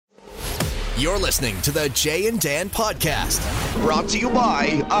You're listening to the Jay and Dan podcast. Brought to you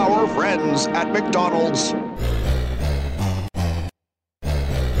by our friends at McDonald's.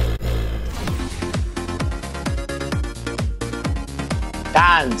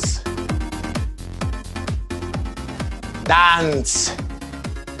 Dance.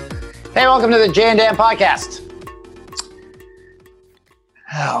 Hey, welcome to the Jay and Dan podcast.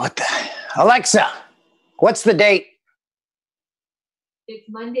 Oh, Alexa, what's the date? It's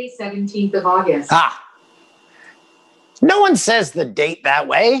Monday, 17th of August. No one says the date that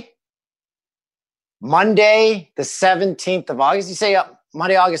way. Monday, the 17th of August. You say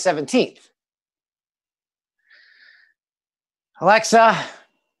Monday, August 17th. Alexa,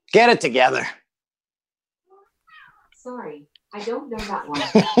 get it together. Sorry, I don't know that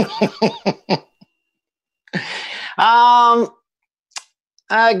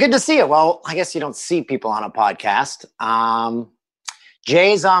one. Good to see you. Well, I guess you don't see people on a podcast.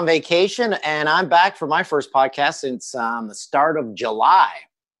 Jay's on vacation, and I'm back for my first podcast since the start of July,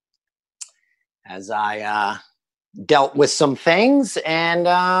 as I dealt with some things, and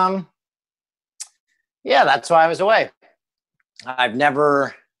that's why I was away. I've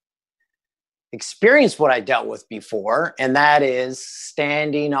never experienced what I dealt with before, and that is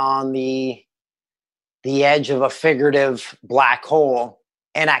standing on the edge of a figurative black hole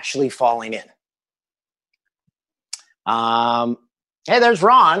and actually falling in. Hey, there's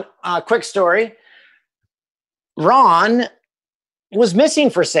Ron. Quick story. Ron was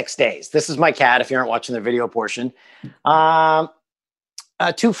missing for 6 days. This is my cat, if you aren't watching the video portion.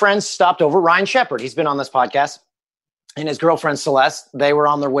 Two friends stopped over. Ryan Shepard, he's been on this podcast, and his girlfriend Celeste. They were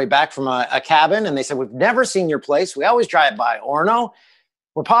on their way back from a cabin, and they said, "We've never seen your place. We always drive by Orono.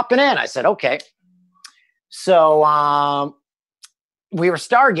 We're popping in." I said, "Okay." So we were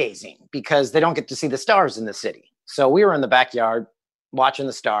stargazing because they don't get to see the stars in the city. So we were in the backyard watching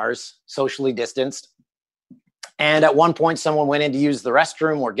the stars, socially distanced. And at one point, someone went in to use the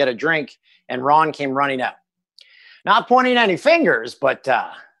restroom or get a drink, and Ron came running out. Not pointing any fingers, but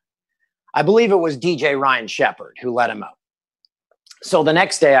I believe it was DJ Ryan Shepard who let him out. So the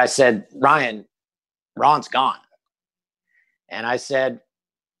next day I said, "Ryan, Ron's gone." And I said,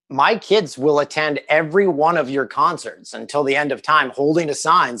 "My kids will attend every one of your concerts until the end of time, holding a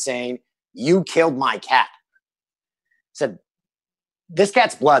sign saying, 'You killed my cat.'" I said, "This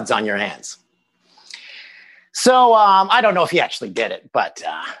cat's blood's on your hands." So I don't know if he actually did it, but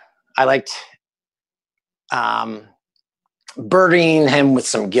I liked burdening him with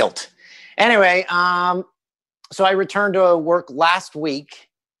some guilt. Anyway, so I returned to work last week,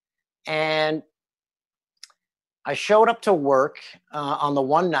 and I showed up to work on the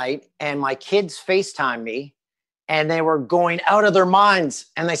one night, and my kids FaceTimed me, and they were going out of their minds.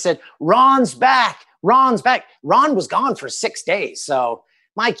 And they said, "Ron's back. Ron's back." Ron was gone for 6 days. So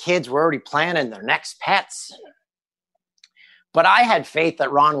my kids were already planning their next pets. But I had faith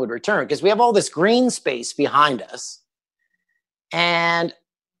that Ron would return because we have all this green space behind us. And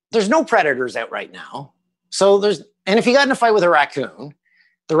there's no predators out right now. And if he got in a fight with a raccoon,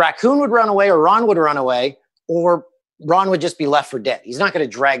 the raccoon would run away, or Ron would run away, or Ron would just be left for dead. He's not going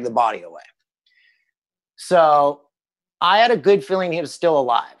to drag the body away. So I had a good feeling he was still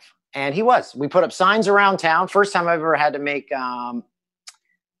alive. And he was. We put up signs around town. First time I've ever had to make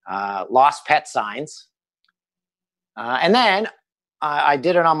lost pet signs. And then I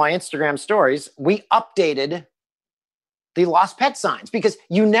did it on my Instagram stories. We updated the lost pet signs because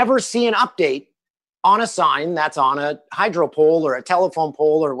you never see an update on a sign that's on a hydro pole or a telephone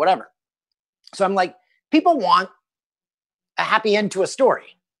pole or whatever. So I'm like, people want a happy end to a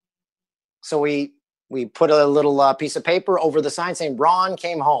story. So we put a little piece of paper over the sign saying, "Ron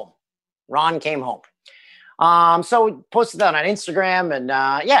came home. Ron came home." So we posted that on Instagram, and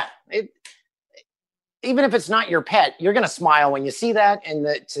even if it's not your pet, you're going to smile when you see that, and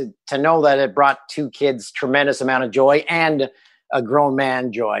to know that it brought two kids tremendous amount of joy and a grown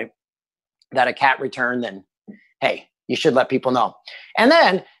man joy that a cat returned, then hey, you should let people know. And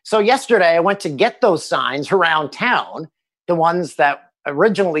then, so yesterday I went to get those signs around town, the ones that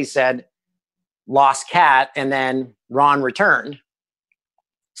originally said lost cat and then Ron returned.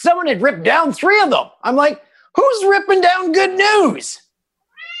 Someone had ripped down 3 of them. I'm like, who's ripping down good news?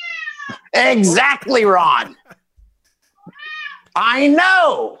 Exactly, Ron. I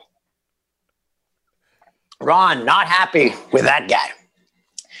know. Ron, not happy with that guy.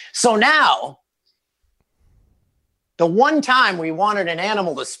 So now, the one time we wanted an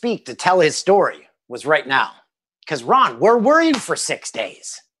animal to speak to tell his story was right now. Because, Ron, we're worried for 6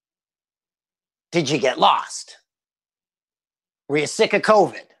 days. Did you get lost? Were you sick of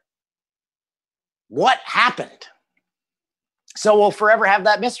COVID? What happened? So we'll forever have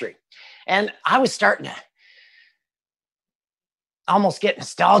that mystery. And I was starting to almost get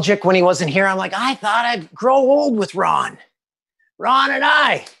nostalgic when he wasn't here. I'm like, I thought I'd grow old with Ron. Ron and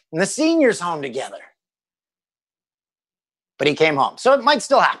I in the seniors home together. But he came home. So it might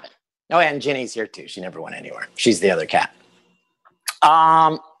still happen. Oh, and Ginny's here too. She never went anywhere. She's the other cat.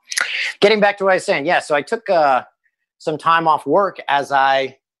 Getting back to what I was saying. Yeah, so I took some time off work. As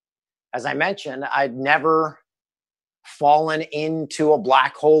I mentioned, I'd never fallen into a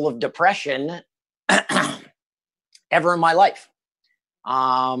black hole of depression ever in my life.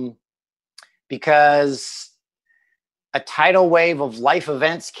 Because a tidal wave of life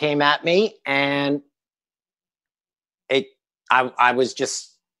events came at me, and I was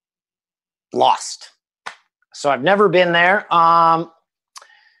just lost. So I've never been there. A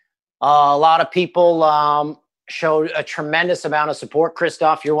lot of people showed a tremendous amount of support.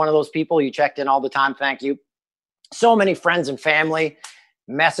 Christoph, you're one of those people. You checked in all the time. Thank you. So many friends and family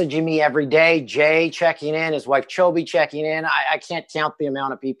messaging me every day. Jay checking in, his wife Chobi checking in. I can't count the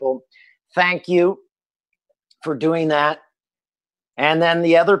amount of people. Thank you for doing that. And then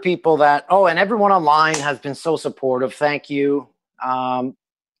the other people that, and everyone online has been so supportive. Thank you. I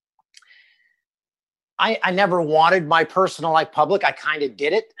never wanted my personal life public. I kind of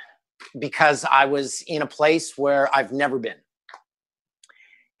did it because I was in a place where I've never been.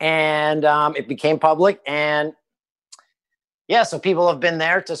 And it became public. And yeah, so people have been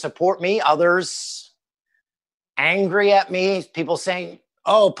there to support me. Others angry at me. People saying,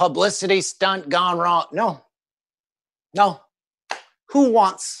 publicity stunt gone wrong. No. Who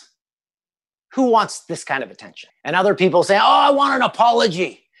wants this kind of attention? And other people say, I want an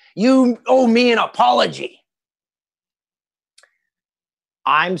apology. You owe me an apology.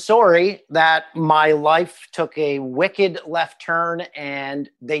 I'm sorry that my life took a wicked left turn, and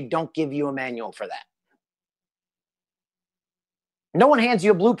they don't give you a manual for that. No one hands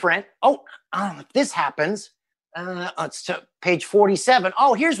you a blueprint. If this happens, it's to page 47.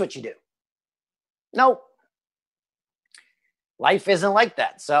 Here's what you do. No. Life isn't like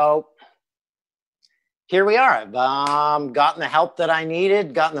that. So here we are. I've gotten the help that I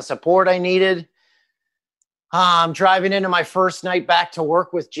needed, gotten the support I needed. I'm driving into my first night back to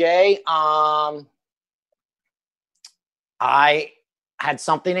work with Jay. I had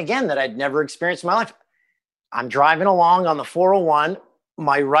something again that I'd never experienced in my life. I'm driving along on the 401.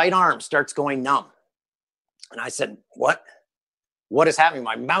 My right arm starts going numb. And I said, what? What is happening?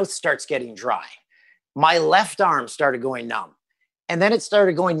 My mouth starts getting dry. My left arm started going numb. And then it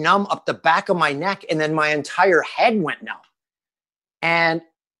started going numb up the back of my neck. And then my entire head went numb. And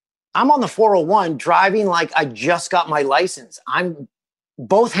I'm on the 401 driving like I just got my license. I'm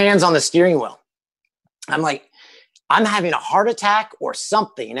both hands on the steering wheel. I'm like, I'm having a heart attack or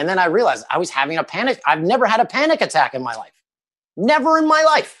something. And then I realized I was having a panic. I've never had a panic attack in my life. Never in my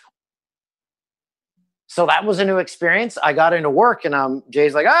life. So that was a new experience. I got into work and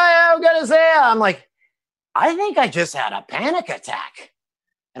Jay's like, I'm going to say, I'm like, I think I just had a panic attack.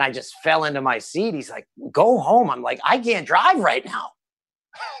 And I just fell into my seat. He's like, go home. I'm like, I can't drive right now.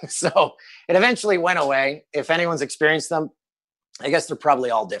 So it eventually went away. If anyone's experienced them, I guess they're probably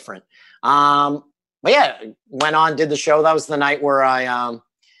all different. But yeah, went on, did the show. That was the night where I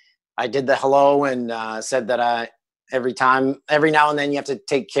did the hello and said that every now and then you have to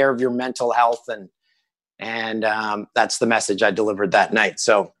take care of your mental health. And that's the message I delivered that night.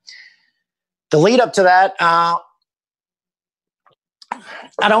 So the lead up to that, I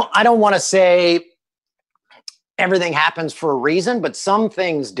don't want to say everything happens for a reason, but some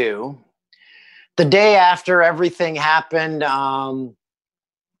things do. The day after everything happened, I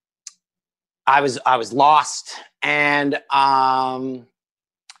was lost, and I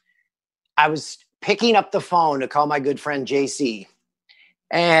was picking up the phone to call my good friend JC,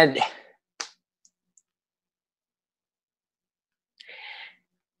 and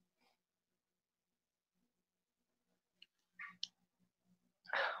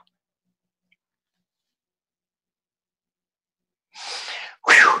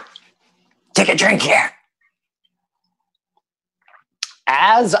take a drink here.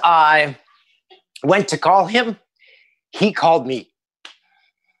 As I went to call him, he called me.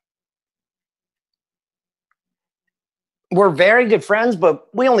 We're very good friends, but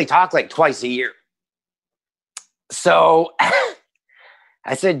we only talk like twice a year. So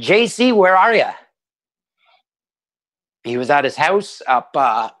I said, JC, where are you? He was at his house up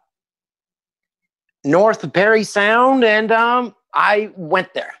north of Parry Sound, and I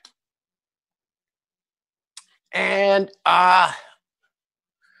went there. And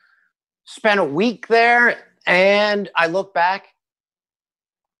spent a week there, and I look back,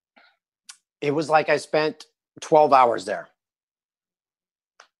 it was like I spent 12 hours there.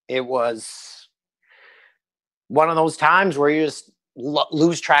 It was one of those times where you just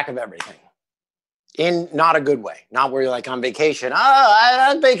lose track of everything. In not a good way. Not where you're like on vacation.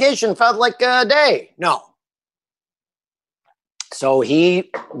 On vacation felt like a day. No. So he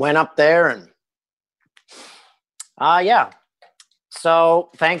went up there and yeah. So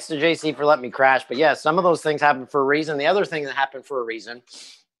thanks to JC for letting me crash. But yeah, some of those things happen for a reason. The other thing that happened for a reason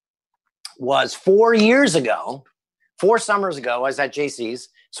was 4 summers ago, I was at JC's.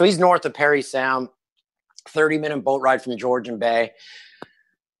 So he's north of Perry Sound, 30-minute boat ride from Georgian Bay.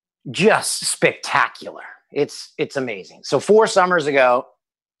 Just spectacular. It's amazing. So 4 summers ago,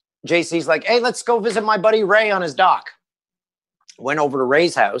 JC's like, hey, let's go visit my buddy Ray on his dock. Went over to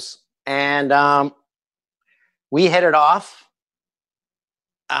Ray's house and we hit it off.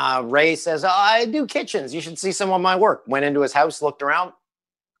 Ray says, I do kitchens. You should see some of my work. Went into his house, looked around.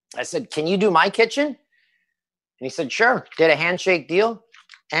 I said, can you do my kitchen? And he said, sure. Did a handshake deal.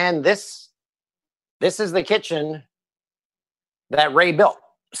 And this is the kitchen that Ray built.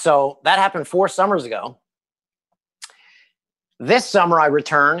 So that happened 4 summers ago. This summer I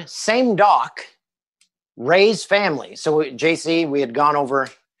return, same dock, Ray's family. So JC, we had gone over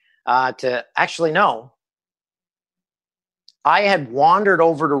to actually no. I had wandered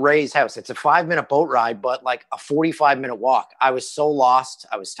over to Ray's house. It's a 5-minute boat ride, but like a 45-minute walk. I was so lost.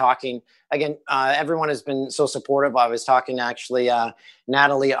 I was talking again. Everyone has been so supportive. I was talking to actually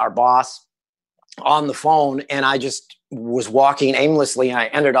Natalie, our boss, on the phone, and I just was walking aimlessly and I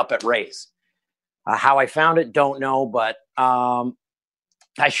ended up at Ray's. How I found it, don't know, but I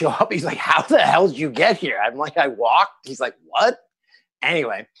show up. He's like, how the hell did you get here? I'm like, I walked. He's like, what?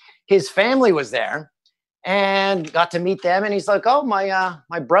 Anyway, his family was there and got to meet them. And he's like, oh,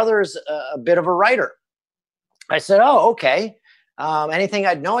 my brother's a bit of a writer. I said, oh, okay. Anything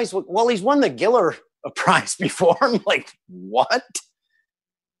I'd know? He's like, well, he's won the Giller Prize before. I'm like, what?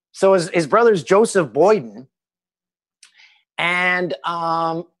 So his brother's Joseph Boyden. And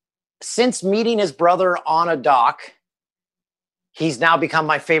since meeting his brother on a dock, he's now become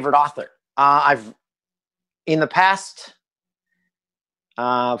my favorite author. In the past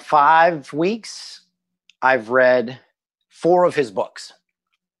 5 weeks, I've read 4 of his books.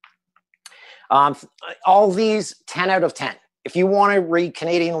 All these 10 out of 10. If you want to read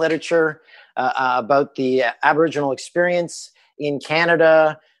Canadian literature about the Aboriginal experience in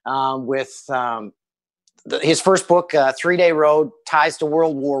Canada with his first book, 3-Day Road, ties to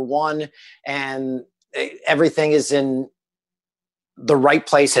World War I, and everything is in the right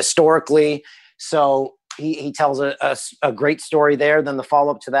place historically. So he tells a great story there. Then the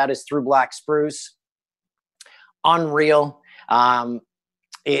follow-up to that is Through Black Spruce. Unreal.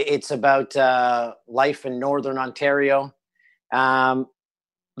 It's about life in Northern Ontario. Then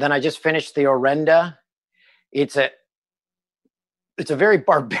I just finished The Orenda. It's a very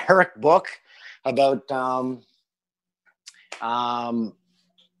barbaric book about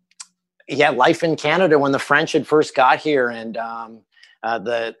life in Canada when the French had first got here, and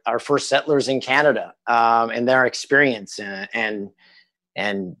our first settlers in Canada and their experience, and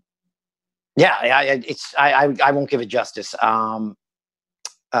I won't give it justice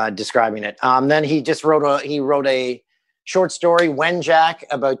describing it. Then he just wrote a short story, Wenjack,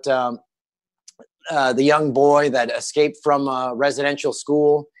 about the young boy that escaped from a residential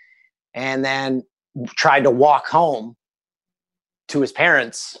school and then tried to walk home to his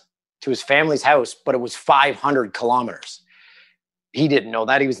parents, to his family's house, but it was 500 kilometers. He didn't know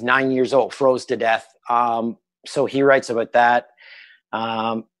that. He was 9 years old, froze to death. So he writes about that.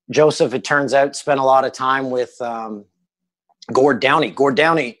 Joseph, it turns out, spent a lot of time with Gord Downey. Gord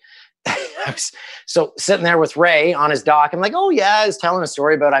Downey, so sitting there with Ray on his dock, I'm like, oh yeah, I was telling a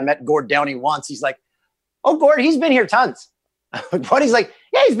story about I met Gord Downey once. He's like, oh, Gord, he's been here tons. But he's like,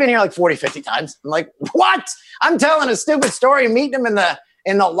 yeah, he's been here like 40, 50 times. I'm like, what? I'm telling a stupid story and meeting him in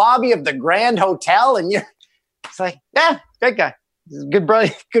the lobby of the Grand Hotel. And it's like, yeah, great guy. He's good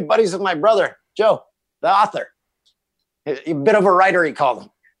buddies with my brother, Joe, the author. A bit of a writer, he called him.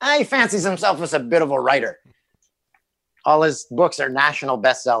 He fancies himself as a bit of a writer. All his books are national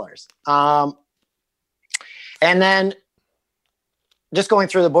bestsellers. And then just going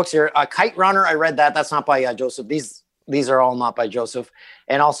through the books here, Kite Runner, I read that. That's not by Joseph. These are all not by Joseph.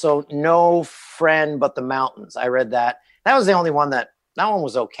 And also No Friend But the Mountains. I read that. That was the only one that one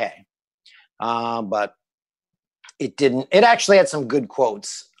was okay. But it actually had some good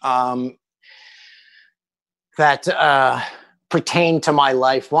quotes that pertain to my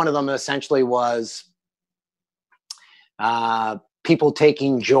life. One of them essentially was people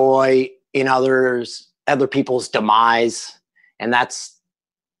taking joy in other people's demise. And that's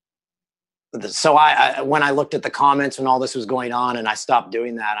so I when I looked at the comments when all this was going on and I stopped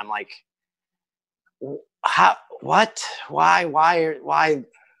doing that, I'm like, how, what, why?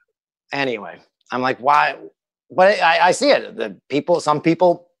 Anyway, I'm like, why? But I see it. Some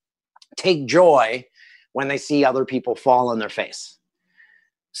people take joy when they see other people fall on their face.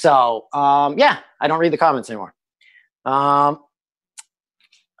 So, yeah, I don't read the comments anymore. Our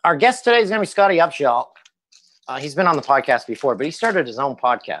guest today is going to be Scottie Upshall. He's been on the podcast before, but he started his own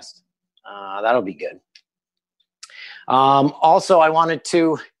podcast. That'll be good. Also, I wanted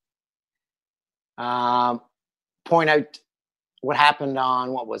to point out what happened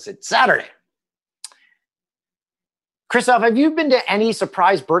on, what was it, Saturday. Christoph, have you been to any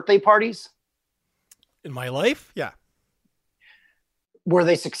surprise birthday parties? In my life? Yeah. Were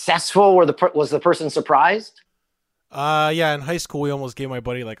they successful? Was the person surprised? Yeah, in high school, we almost gave my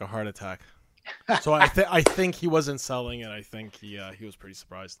buddy like a heart attack. So I think he wasn't selling it. I think he was pretty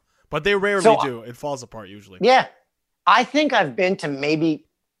surprised. But they rarely do. It falls apart usually. Yeah. I think I've been to maybe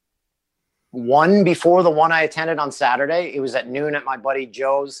one before the one I attended on Saturday. It was at noon at my buddy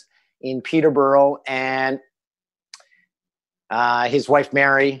Joe's in Peterborough. And his wife,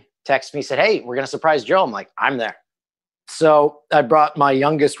 Mary, texted me, said, hey, we're going to surprise Joe. I'm like, I'm there. So I brought my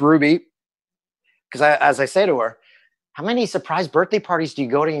youngest, Ruby, because as I say to her, how many surprise birthday parties do you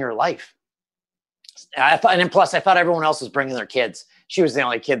go to in your life? And plus, I thought everyone else was bringing their kids. She was the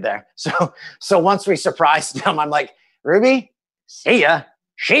only kid there. So once we surprised them, I'm like, Ruby, see ya.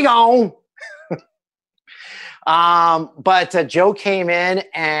 She gone. But Joe came in,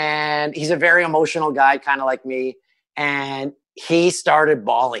 and he's a very emotional guy, kind of like me. And he started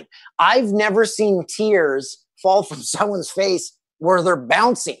bawling. I've never seen tears fall from someone's face where they're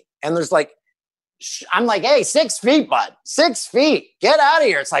bouncing. And there's like, I'm like, hey, 6 feet, bud, 6 feet, get out of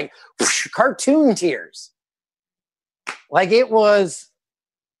here. It's like whoosh, cartoon tears. Like it was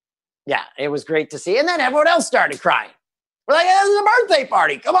great to see. And then everyone else started crying. We're like, this is a birthday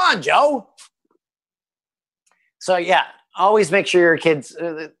party. Come on, Joe. So yeah, always make sure your kids,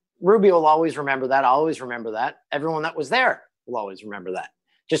 Ruby will always remember that. I'll always remember that. Everyone that was there will always remember that.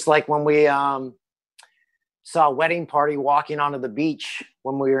 Just like when we saw a wedding party walking onto the beach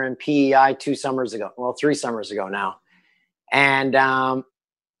when we were in PEI 3 summers ago now. And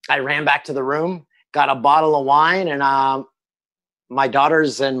I ran back to the room, got a bottle of wine, and my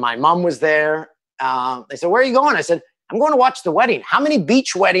daughters and my mom was there. They said, where are you going? I said, I'm going to watch the wedding. How many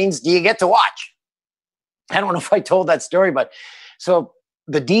beach weddings do you get to watch? I don't know if I told that story, but so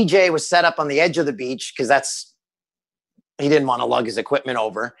the DJ was set up on the edge of the beach because he didn't want to lug his equipment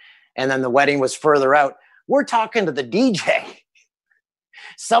over. And then the wedding was further out. We're talking to the DJ.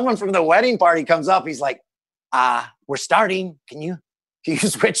 Someone from the wedding party comes up. He's like, we're starting. Can you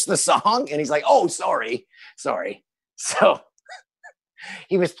switch the song? And he's like, oh, sorry. So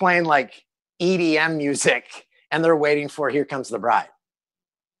he was playing like EDM music, and they're waiting for Here Comes the Bride.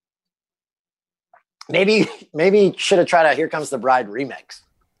 Maybe should have tried a Here Comes the Bride remix.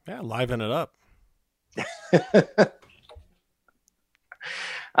 Yeah, liven it up.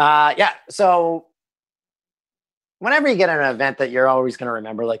 Yeah, so whenever you get an event that you're always going to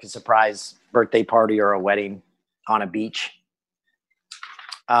remember, like a surprise birthday party or a wedding on a beach,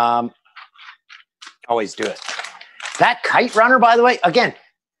 always do it. That kite runner, by the way, again,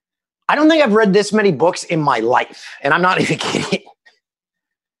 I don't think I've read this many books in my life, and I'm not even kidding.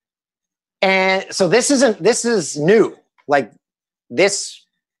 And so this is new. Like this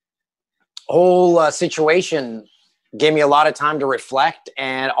whole situation gave me a lot of time to reflect,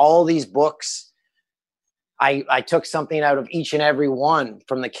 and all these books, I took something out of each and every one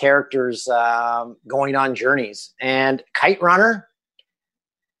from the characters going on journeys. And Kite Runner,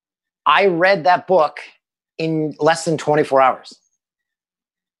 I read that book in less than 24 hours.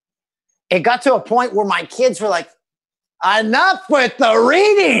 It got to a point where my kids were like, enough with the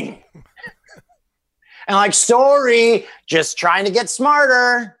reading. And like, sorry, just trying to get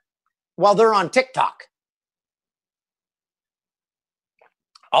smarter while they're on TikTok.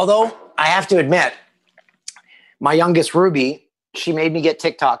 Although I have to admit, my youngest Ruby, she made me get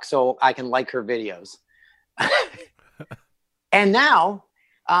TikTok so I can like her videos. And now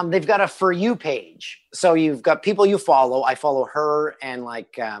they've got a For You page. So you've got people you follow. I follow her and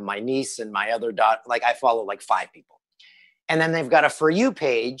like my niece and my other daughter. Like I follow like 5 people. And then they've got a For You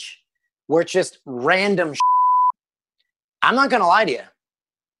page where it's just random. I'm not going to lie to you.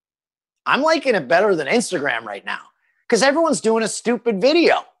 I'm liking it better than Instagram right now because everyone's doing a stupid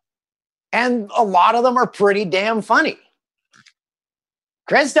video. And a lot of them are pretty damn funny.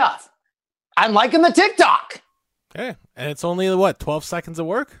 Christoph, I'm liking the TikTok. Okay. And it's only, what, 12 seconds of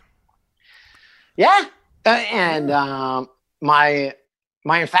work? Yeah. And my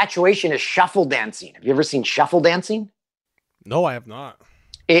my infatuation is shuffle dancing. Have you ever seen shuffle dancing? No, I have not.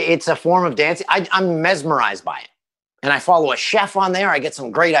 It's a form of dancing. I'm mesmerized by it. And I follow a chef on there. I get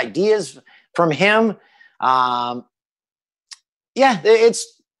some great ideas from him.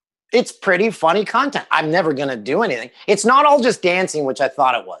 It's pretty funny content. I'm never going to do anything. It's not all just dancing, which I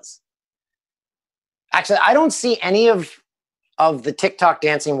thought it was. Actually, I don't see any of the TikTok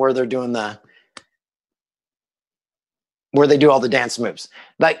dancing where they're doing where they do all the dance moves.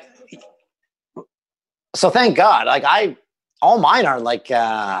 Like, so thank God, all mine are like,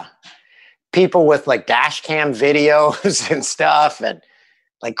 people with like dash cam videos and stuff and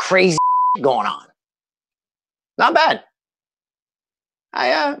like crazy going on. Not bad.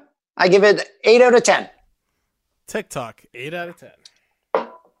 I give it 8 out of 10. TikTok, 8 out of 10.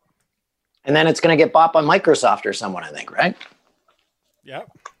 And then it's going to get bought by Microsoft or someone, I think, right? Yep.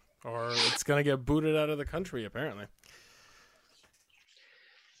 Or it's going to get booted out of the country, apparently.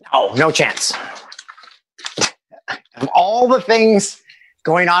 Oh, no chance. Of all the things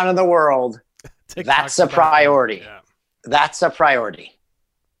going on in the world, that's a priority. Yeah. That's a priority.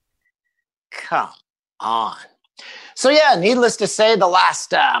 Come on. So yeah, needless to say, the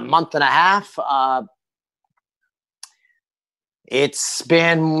last month and a half, it's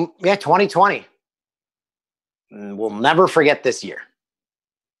been 2020. We'll never forget this year.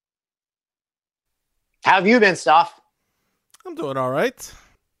 How have you been, Stuff? I'm doing all right.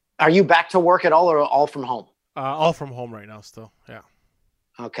 Are you back to work at all or all from home? All from home right now still, yeah.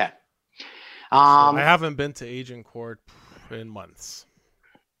 Okay. I haven't been to agent court in months.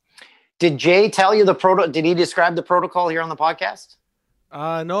 Did Jay tell you did he describe the protocol here on the podcast?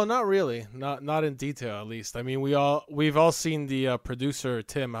 No, not really. Not in detail, at least. I mean, we've all seen the producer,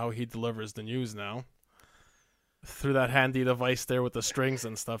 Tim, how he delivers the news now. Through that handy device there with the strings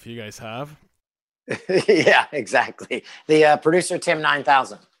and stuff you guys have. Yeah, exactly. The producer, Tim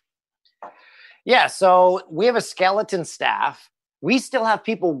 9000. Yeah, so we have a skeleton staff. We still have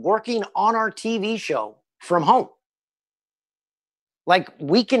people working on our TV show from home. Like,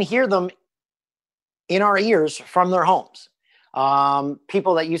 we can hear them in our ears from their homes.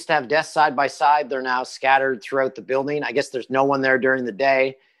 People that used to have desks side by side, they're now scattered throughout the building. I guess there's no one there during the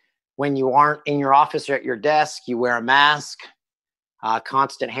day. When you aren't in your office or at your desk, you wear a mask,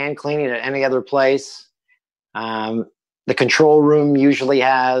 constant hand cleaning at any other place. The control room usually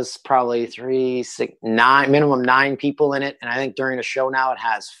has probably 3, 6, 9, minimum 9 people in it. And I think during a show now it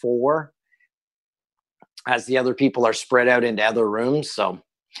has 4, as the other people are spread out into other rooms. So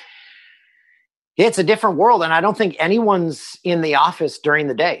it's a different world. And I don't think anyone's in the office during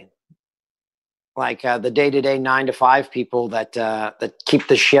the day. Like the day-to-day 9 to 5 people that keep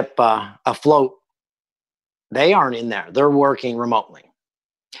the ship afloat, they aren't in there. They're working remotely.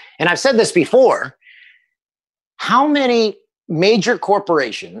 And I've said this before, how many major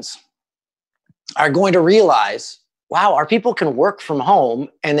corporations are going to realize, wow, our people can work from home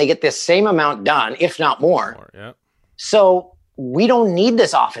and they get this same amount done, if not more. Yeah. So we don't need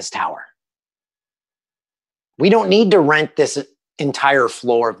this office tower. We don't need to rent this entire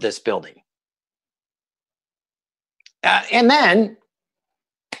floor of this building. And then,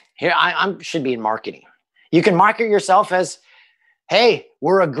 here, I should be in marketing. You can market yourself as, hey,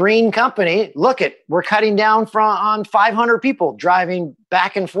 we're a green company. Look we're cutting down on 500 people driving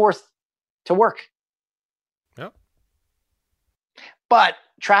back and forth to work. Yep. But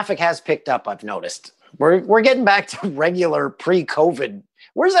traffic has picked up, I've noticed. We're getting back to regular pre-COVID.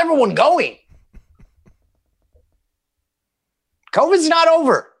 Where's everyone going? COVID's not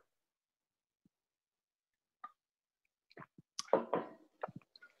over.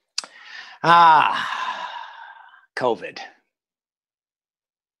 COVID.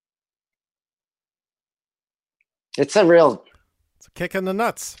 It's a kick in the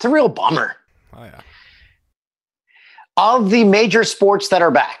nuts. It's a real bummer. Oh, yeah. Of the major sports that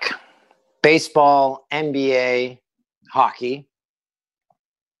are back, baseball, NBA, hockey,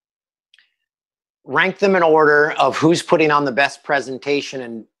 rank them in order of who's putting on the best presentation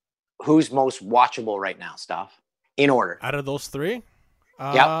and who's most watchable right now, Stuff. In order. Out of those 3?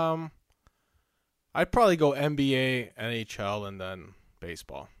 Yep. I'd probably go NBA, NHL, and then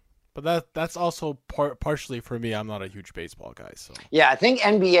baseball. But that's also partially for me. I'm not a huge baseball guy. So yeah, I think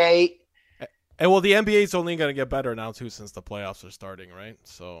NBA. And well, the NBA is only going to get better now too, since the playoffs are starting, right?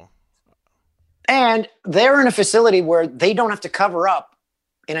 So. And they're in a facility where they don't have to cover up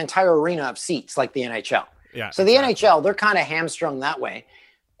an entire arena of seats like the NHL. Yeah. So the NHL, they're kind of hamstrung that way.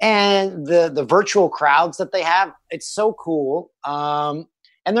 And the virtual crowds that they have, it's so cool.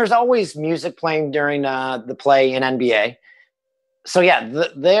 And there's always music playing during the play in NBA. So yeah,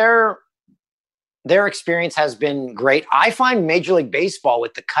 they're their experience has been great. I find Major League Baseball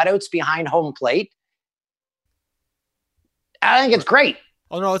with the cutouts behind home plate, I think it's great.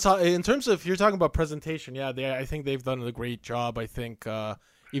 Oh no, it's in terms of, you're talking about presentation. Yeah, I think they've done a great job. I think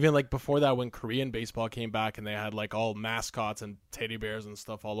even like before that, when Korean baseball came back and they had like all mascots and teddy bears and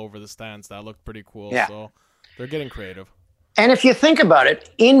stuff all over the stands, that looked pretty cool. Yeah. So they're getting creative. And if you think about it,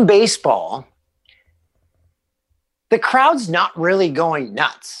 in baseball, the crowd's not really going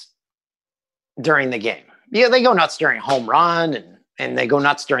nuts during the game. Yeah, they go nuts during home run and they go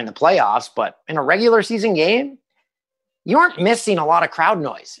nuts during the playoffs, but in a regular season game, you aren't missing a lot of crowd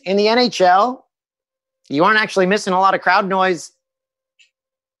noise. In the NHL, you aren't actually missing a lot of crowd noise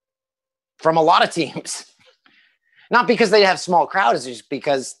from a lot of teams. Not because they have small crowds, it's just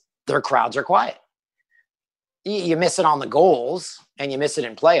because their crowds are quiet. You miss it on the goals and you miss it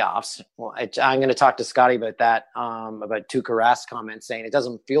in playoffs. Well, I'm going to talk to Scottie about that, about Tuukka Rask's comment saying it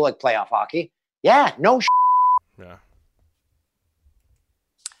doesn't feel like playoff hockey. Yeah, no Yeah.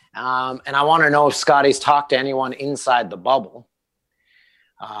 And I want to know if Scottie's talked to anyone inside the bubble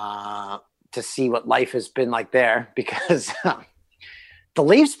to see what life has been like there, because the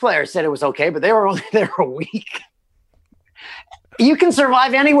Leafs player said it was okay, but they were only there a week. You can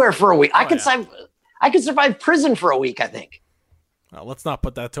survive anywhere for a week. I could survive prison for a week, I think. Well, let's not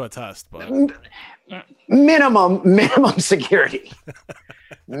put that to a test, but minimum security.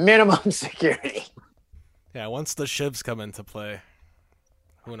 Minimum security. Yeah, once the shivs come into play,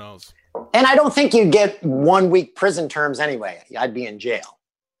 who knows? And I don't think you'd get 1 week prison terms anyway. I'd be in jail.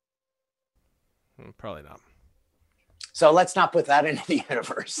 Probably not. So let's not put that into the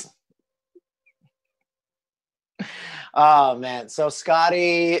universe. Oh, man. So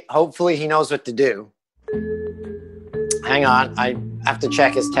Scottie, hopefully he knows what to do. Hang on. I have to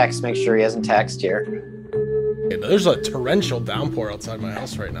check his text, make sure he hasn't texted here. There's a torrential downpour outside my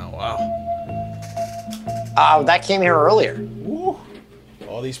house right now. Wow. That came here earlier. Woo.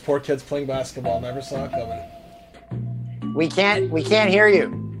 All these poor kids playing basketball, never saw it coming. We can't hear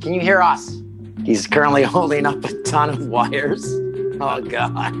you. Can you hear us? He's currently holding up a ton of wires. Oh,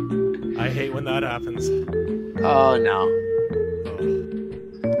 God. I hate when that happens. Oh, no.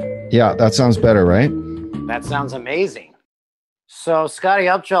 Yeah, that sounds better, right? That sounds amazing. So Scottie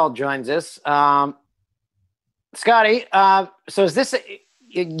Upshall joins us. Scottie, so is this,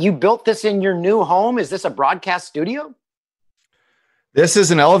 you built this in your new home? Is this a broadcast studio? This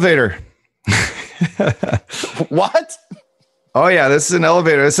is an elevator. What? Oh, yeah, this is an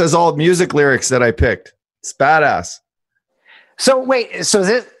elevator. This has all music lyrics that I picked. It's badass. So wait, so is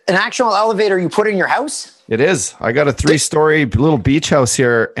it an actual elevator you put in your house? It is. I got a 3-story little beach house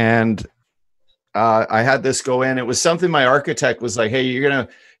here, and I had this go in. It was something my architect was like, "Hey, you're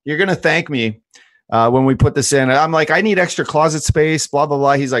gonna thank me when we put this in." And I'm like, "I need extra closet space." Blah blah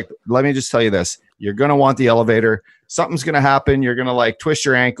blah. He's like, "Let me just tell you this: you're gonna want the elevator. Something's gonna happen. You're gonna like twist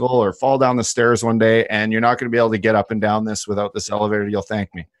your ankle or fall down the stairs one day, and you're not gonna be able to get up and down this without this elevator. You'll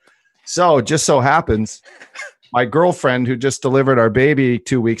thank me." So just so happens, my girlfriend who just delivered our baby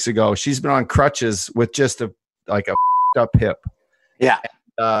 2 weeks ago, she's been on crutches with just a up hip. Yeah.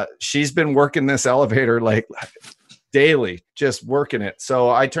 She's been working this elevator like daily, just working it. So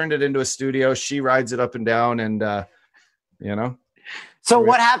I turned it into a studio. She rides it up and down, and So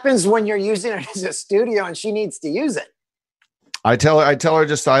what happens when you're using it as a studio and she needs to use it? I tell her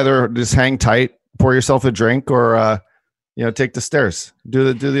just either just hang tight, pour yourself a drink, or take the stairs.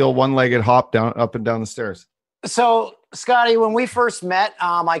 Do the old one-legged hop up and down the stairs. So Scottie, when we first met,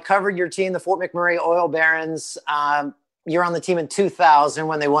 I covered your team, the Fort McMurray Oil Barons. You're on the team in 2000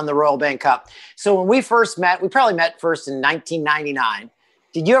 when they won the Royal Bank Cup. So when we first met, we probably met first in 1999.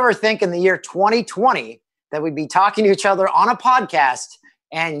 Did you ever think in the year 2020 that we'd be talking to each other on a podcast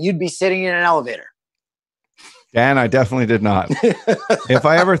and you'd be sitting in an elevator? Dan, I definitely did not. If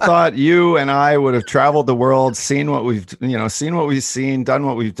I ever thought you and I would have traveled the world, seen what we've seen, done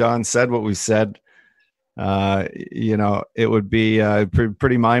what we've done, said what we've said, it would be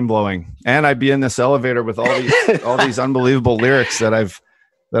pretty mind blowing. And I'd be in this elevator with all these unbelievable lyrics that I've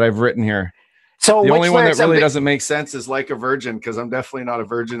written here. So the only one that really doesn't make sense is "Like a Virgin," because I'm definitely not a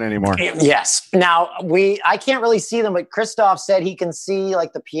virgin anymore. Yes. Now I can't really see them, but Christoph said he can see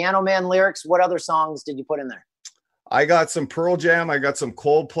like the Piano Man lyrics. What other songs did you put in there? I got some Pearl Jam. I got some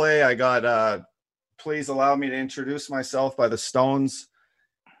Coldplay. I got "Please Allow Me to Introduce Myself" by the Stones.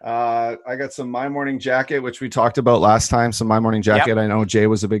 I got some "My Morning Jacket," which we talked about last time. Some "My Morning Jacket." Yep. I know Jay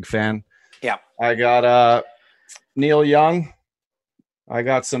was a big fan. Yeah. I got Neil Young. I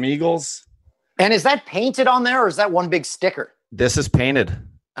got some Eagles. And is that painted on there, or is that one big sticker? This is painted.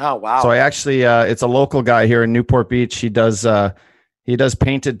 Oh, wow. So I actually, it's a local guy here in Newport Beach. He does He does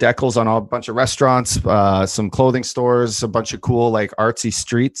painted decals on a bunch of restaurants, some clothing stores, a bunch of cool like artsy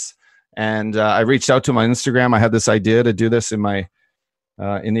streets. And I reached out to him on Instagram. I had this idea to do this in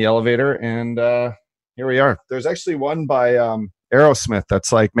the elevator, and here we are. There's actually one by Aerosmith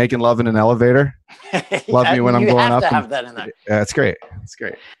that's like making love in an elevator. Love me when I'm going up. You have to have that in there. Yeah, it's great. It's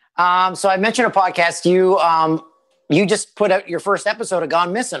great. So I mentioned a podcast. You just put out your first episode of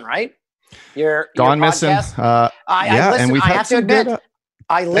Gone Missing, right? Your Missing. Yeah, and we've had to admit,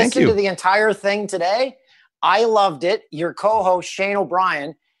 I listened to the entire thing today. I loved it. Your co-host Shane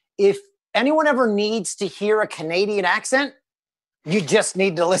O'Brien. If anyone ever needs to hear a Canadian accent, you just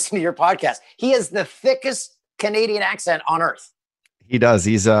need to listen to your podcast. He has the thickest Canadian accent on earth. He does.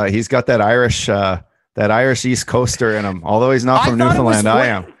 He's got that Irish East Coaster in him. Although he's not from Newfoundland, I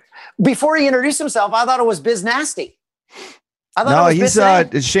am. Before he introduced himself, I thought it was Biz Nasty.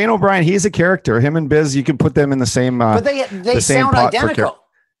 He's Shane O'Brien. He's a character. Him and Biz, you can put them in the same. But they sound identical.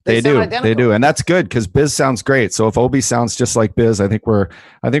 They do, and that's good because Biz sounds great. So if Obi sounds just like Biz, I think we're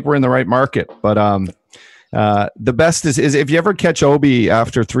in the right market. But the best is if you ever catch Obi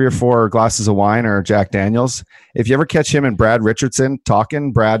after 3 or 4 glasses of wine or Jack Daniels, if you ever catch him and Brad Richardson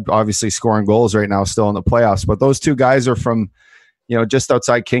talking, Brad obviously scoring goals right now, still in the playoffs. But those two guys are from, just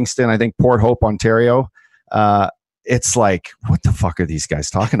outside Kingston, I think Port Hope, Ontario. It's like, what the fuck are these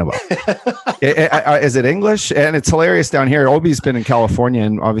guys talking about? Is it English? And it's hilarious down here. Obi's been in California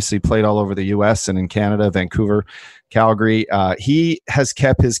and obviously played all over the US and in Canada, Vancouver, Calgary. He has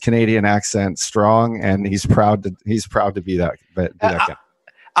kept his Canadian accent strong, and he's proud to be that guy.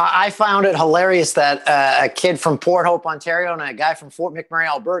 I found it hilarious that a kid from Port Hope, Ontario, and a guy from Fort McMurray,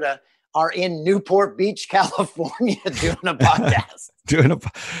 Alberta, are in Newport Beach, California, doing a podcast. doing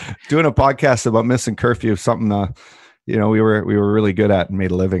a podcast about Missin Curfew, something we were really good at and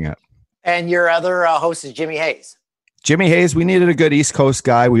made a living at. And your other host is Jimmy Hayes. Jimmy Hayes. We needed a good East Coast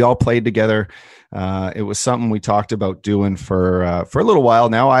guy. We all played together. It was something we talked about doing for a little while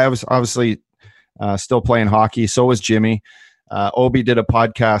now. I was obviously still playing hockey. So was Jimmy. Obi did a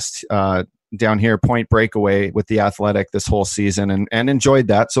podcast down here, Point Breakaway, with The Athletic this whole season, and enjoyed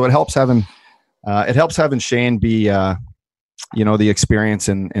that. So it helps having Shane be the experience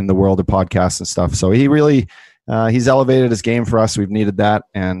in the world of podcasts and stuff. So he really he's elevated his game for us. We've needed that,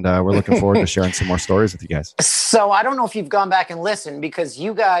 and we're looking forward to sharing some more stories with you guys. So I don't know if you've gone back and listened, because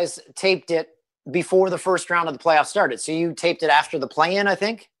you guys taped it before the first round of the playoffs started. So you taped it after the play-in, I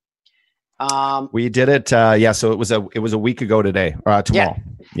think. We did it. So it was a week ago today, tomorrow.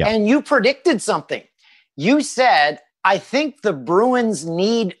 Yeah. And you predicted something. You said, I think the Bruins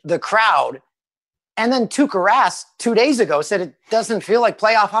need the crowd. And then Tuukka Rask 2 days ago said it doesn't feel like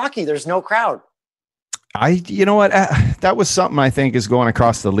playoff hockey. There's no crowd. You know what? That was something I think is going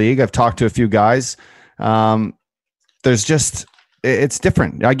across the league. I've talked to a few guys. It's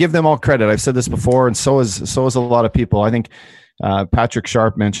different. I give them all credit. I've said this before, and so is a lot of people. I think Patrick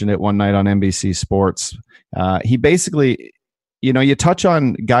Sharp mentioned it one night on NBC Sports. He basically, you touch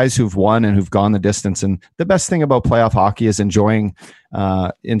on guys who've won and who've gone the distance. And the best thing about playoff hockey is enjoying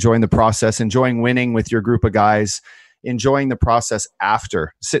the process, enjoying winning with your group of guys, enjoying the process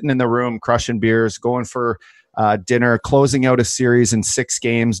after, sitting in the room, crushing beers, going for dinner, closing out a series in 6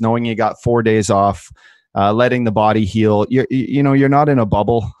 games, knowing you got 4 days off, letting the body heal. You're not in a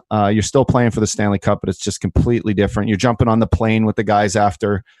bubble. You're still playing for the Stanley Cup, but it's just completely different. You're jumping on the plane with the guys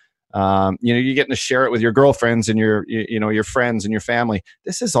after. You're getting to share it with your girlfriends and your friends and your family.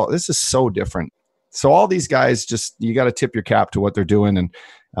 This is so different. So all these guys, you got to tip your cap to what they're doing,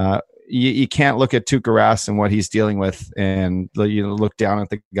 and you can't look at Tuukka Rask and what he's dealing with and look down at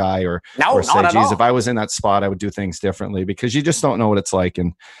the guy or say, geez, if I was in that spot, I would do things differently, because you just don't know what it's like.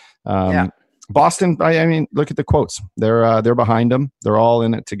 And Boston, I mean, look at the quotes. They're behind them. They're all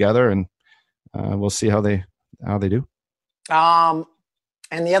in it together, and we'll see how they do.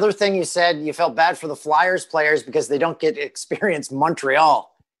 And the other thing you said, you felt bad for the Flyers players because they don't get to experience Montreal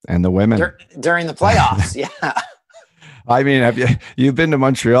and the women during the playoffs. Yeah. I mean, you've been to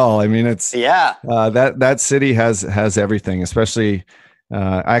Montreal? I mean, it's that city has everything, especially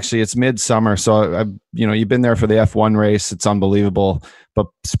actually it's midsummer. So you've been there for the F1 race. It's unbelievable. But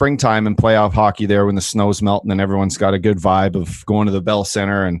springtime and playoff hockey there, when the snow's melting and everyone's got a good vibe of going to the Bell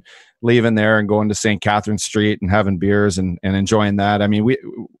Center and leaving there and going to St. Catherine Street and having beers and enjoying that. I mean,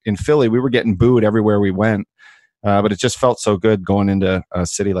 in Philly, we were getting booed everywhere we went, but it just felt so good going into a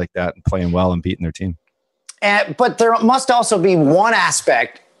city like that and playing well and beating their team. But there must also be one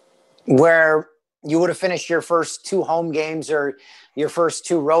aspect where you would have finished your first 2 home games or your first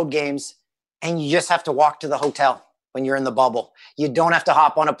 2 road games, and you just have to walk to the hotel. when you're in the bubble. You don't have to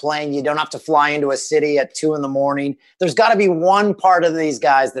hop on a plane. You don't have to fly into a city at 2 a.m. There's got to be one part of these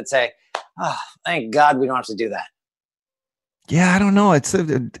guys that say, oh, thank God we don't have to do that. Yeah, I don't know. It's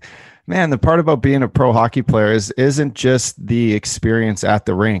man, the part about being a pro hockey player isn't just the experience at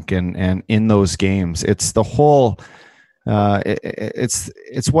the rink and in those games. It's the whole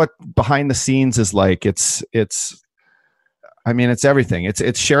it's what behind the scenes is like. It's everything.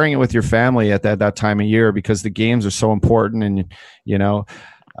 It's sharing it with your family at that time of year, because the games are so important. And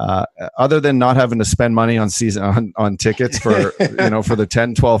other than not having to spend money on tickets for for the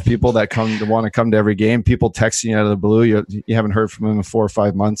 10, 12 people that want to come to every game, people texting you out of the blue, you haven't heard from them in 4 or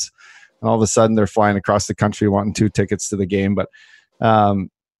 5 months, and all of a sudden they're flying across the country wanting 2 tickets to the game. But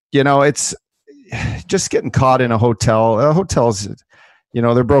it's just getting caught in a hotel. Hotels,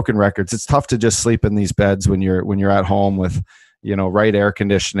 they're broken records. It's tough to just sleep in these beds when you're at home with, right air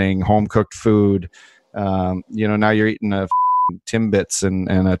conditioning, home cooked food. Now you're eating a Timbits and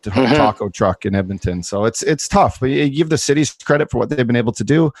a taco truck in Edmonton. So it's tough, but you give the cities credit for what they've been able to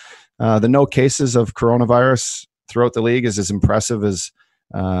do. The no cases of coronavirus throughout the league is as impressive as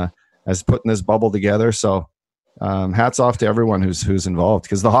putting this bubble together. So hats off to everyone who's involved,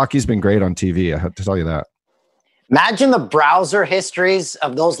 because the hockey's been great on TV. I have to tell you that. Imagine the browser histories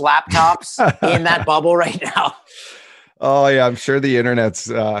of those laptops in that bubble right now. Oh yeah, I'm sure the internet's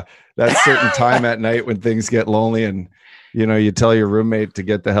that certain time at night when things get lonely, and you tell your roommate to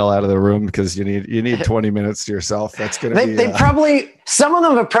get the hell out of the room because you need 20 minutes to yourself. That's gonna be. They probably, some of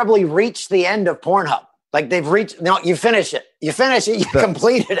them have probably reached the end of Pornhub. Like they've reached. No, you finish it. You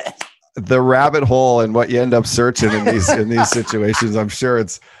completed it. The rabbit hole and what you end up searching in these situations. I'm sure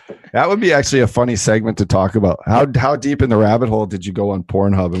that would be actually a funny segment to talk about. How deep in the rabbit hole did you go on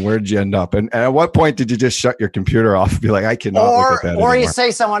Pornhub, and where did you end up? And at what point did you just shut your computer off and be like, I cannot look at that anymore? Or you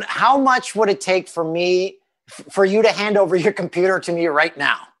say someone, how much would it take for you to hand over your computer to me right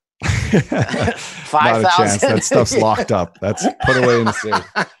now? 5,000. Not a chance. That stuff's locked up. That's put away in the safe.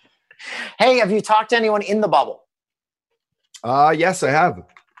 Hey, have you talked to anyone in the bubble? Yes, I have.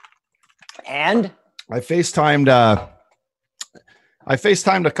 And I FaceTimed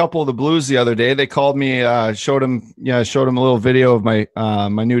a couple of the Blues the other day. They called me, showed them a little video of my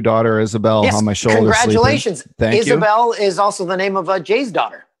new daughter Isabel on my shoulder. Congratulations. Sleeping. Thank you. Isabel is also the name of Jay's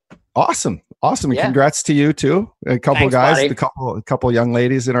daughter. Awesome. And congrats to you too. A couple guys, buddy. a couple young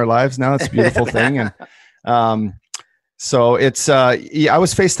ladies in our lives now. It's a beautiful thing. And so it's I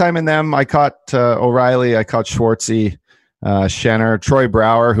was FaceTiming them. I caught O'Reilly, I caught Schwartzy, Schenner, Troy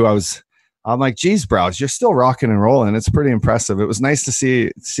Brower, I'm like, geez, Browse, you're still rocking and rolling. It's pretty impressive. It was nice to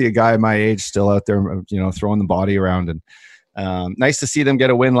see a guy my age still out there, throwing the body around, and nice to see them get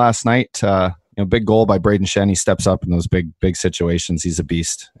a win last night. Big goal by Braden Shen. He steps up in those big situations. He's a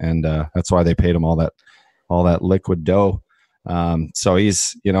beast, and that's why they paid him all that liquid dough. So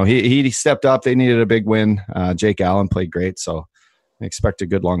he's, he stepped up. They needed a big win. Jake Allen played great, so I expect a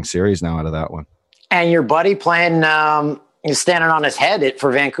good long series now out of that one. And your buddy playing, he's standing on his head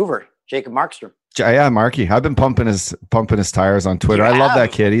for Vancouver. Jacob Markstrom. Yeah, Marky. I've been pumping his tires on Twitter. I love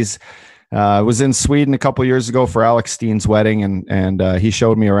that kid. He's was in Sweden a couple years ago for Alex Steen's wedding, and he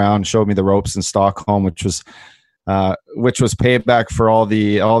showed me around, showed me the ropes in Stockholm, which was payback for all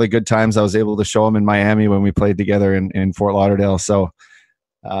the good times I was able to show him in Miami when we played together in Fort Lauderdale. So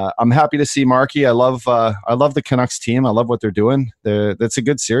I'm happy to see Marky. I love the Canucks team. I love what they're doing. That's a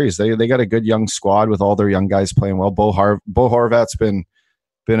good series. They got a good young squad with all their young guys playing well. Bo Horvat's been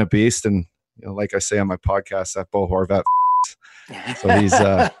a beast, and like I say on my podcast, that Bo Horvat. So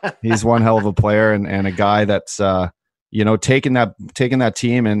he's one hell of a player, and a guy that's taking that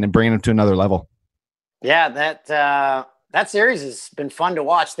team and bringing them to another level. Yeah, that series has been fun to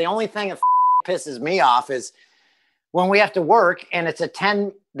watch. The only thing that pisses me off is when we have to work and it's at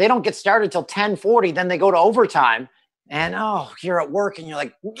 10. They don't get started till 10:40. Then they go to overtime, and you're at work and you're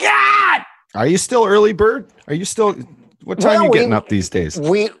like, God. Are you still early bird? Are you still? What time are you getting up these days?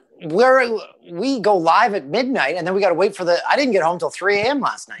 We go live at midnight, and then we got to wait for I didn't get home till 3 a.m.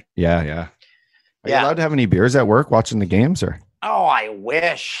 last night. Yeah. Are you allowed to have any beers at work watching the games, or? Oh, I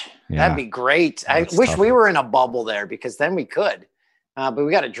wish. Yeah. That'd be great. I wish we were in a bubble there, because then we could. But we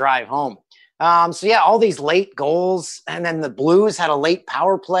got to drive home. All these late goals, and then the Blues had a late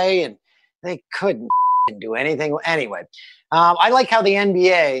power play, and they couldn't do anything. Anyway, I like how the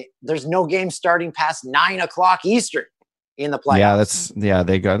NBA, there's no game starting past 9:00 Eastern in the playoffs.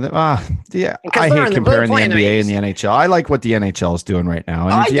 They got. I hate comparing the NBA and the NHL. I like what the NHL is doing right now.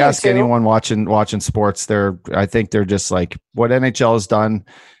 And if you ask anyone watching sports, I think they're just like what NHL has done.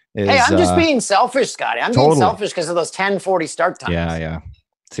 Hey, I'm just being selfish, Scotty. I'm being selfish because of those 10:40 start times. Yeah.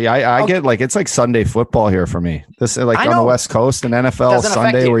 See, I get like, it's like Sunday football here for me. This like on the West Coast and NFL Doesn't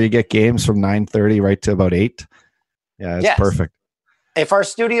Sunday where you get games from 9:30 right to about 8. Yeah, it's perfect. If our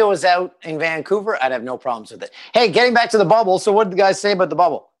studio was out in Vancouver, I'd have no problems with it. Hey, getting back to the bubble. So what did the guys say about the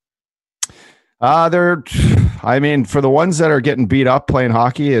bubble? I mean, for the ones that are getting beat up playing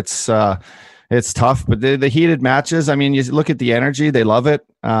hockey, it's tough, but the heated matches, I mean, you look at the energy, they love it.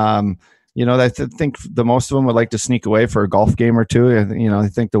 I think the most of them would like to sneak away for a golf game or two. I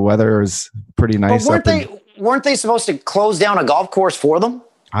think the weather is pretty nice. But weren't they supposed to close down a golf course for them?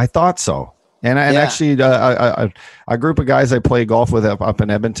 I thought so. And actually, a group of guys I play golf with up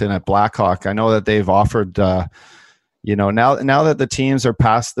in Edmonton at Blackhawk, I know that they've offered, now that the teams are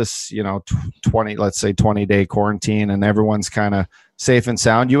past this, 20-day quarantine and everyone's kind of safe and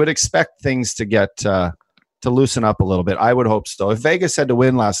sound, you would expect things to get to loosen up a little bit. I would hope so. If Vegas had to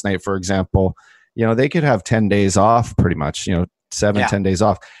win last night, for example, they could have 10 days off pretty much, 10 days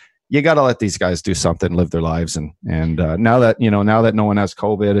off. You got to let these guys do something, live their lives. And now that no one has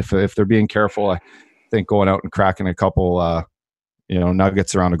COVID, if they're being careful, I think going out and cracking a couple,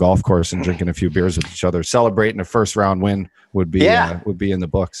 nuggets around a golf course and drinking a few beers with each other, celebrating a first round win would be in the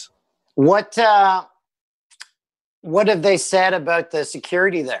books. What have they said about the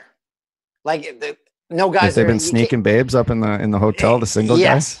security there? Like no guys. They've been sneaking babes up in the hotel, the single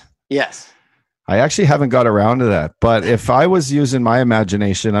guys. Yes. I actually haven't got around to that, but if I was using my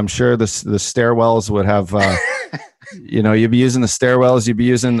imagination, I'm sure the stairwells would have, you'd be using the stairwells, you'd be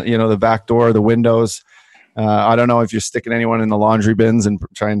using, the back door, the windows. I don't know if you're sticking anyone in the laundry bins and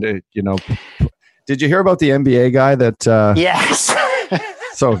trying to, did you hear about the NBA guy that? Yes.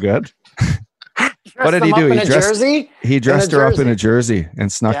 So good. What did he do? He dressed her up in a jersey and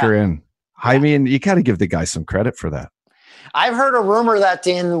snuck her in. I mean, you got to give the guy some credit for that. I've heard a rumor that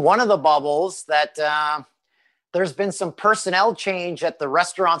in one of the bubbles that there's been some personnel change at the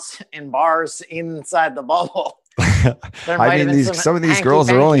restaurants and bars inside the bubble. I mean, some of these girls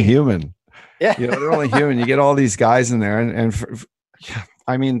are only human. Yeah, they're only human. You get all these guys in there,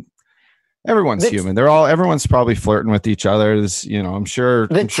 I mean, everyone's human. Everyone's probably flirting with each other. I'm sure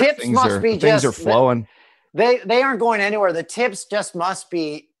tips things are flowing. They aren't going anywhere. The tips just must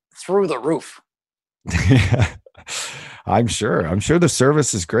be through the roof. Yeah. I'm sure the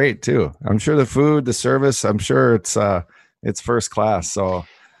service is great too. I'm sure the food, the service, I'm sure it's first class. So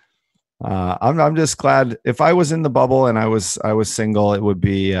I'm just glad if I was in the bubble and I was single, it would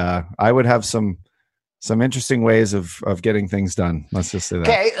be I would have some interesting ways of getting things done. Let's just say that.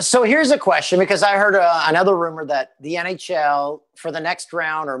 Okay, so here's a question, because I heard another rumor that the NHL for the next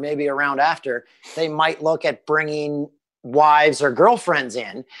round or maybe a round after, they might look at bringing wives or girlfriends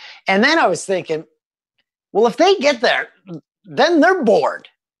in. And then I was thinking, well, if they get there, then they're bored.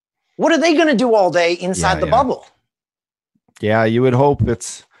 What are they going to do all day inside the bubble? Yeah, you would hope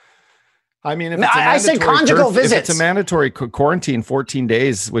it's. I mean, I say conjugal visits. If it's a mandatory quarantine, 14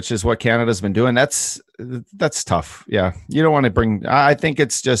 days, which is what Canada's been doing, that's tough. Yeah, you don't want to bring. I think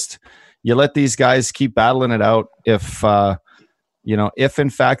it's just you let these guys keep battling it out. If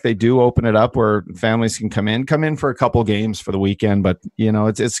in fact they do open it up where families can come in for a couple games for the weekend, but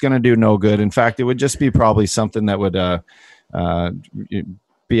it's going to do no good. In fact, it would just be probably something that would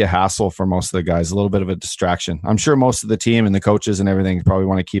be a hassle for most of the guys, a little bit of a distraction. I'm sure most of the team and the coaches and everything probably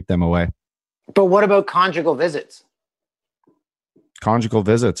want to keep them away. But what about conjugal visits? Conjugal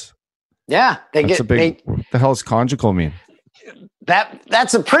visits. Yeah, what the hell does conjugal mean?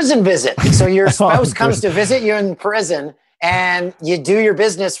 That's a prison visit. So your spouse comes to visit you in prison, and you do your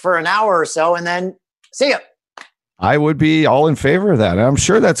business for an hour or so, and then see ya. I would be all in favor of that. I'm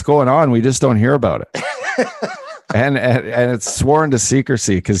sure that's going on. We just don't hear about it. and it's sworn to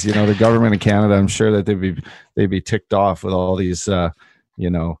secrecy because the government of Canada, I'm sure that they'd be ticked off with all these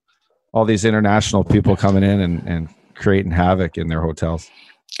all these international people coming in and creating havoc in their hotels.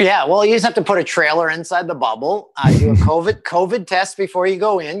 Yeah, well, you just have to put a trailer inside the bubble, do a COVID test before you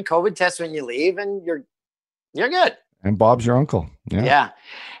go in, COVID test when you leave, and you're good. And Bob's your uncle. Yeah.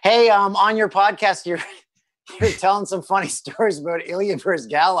 Hey, on your podcast, you're telling some funny stories about Ilya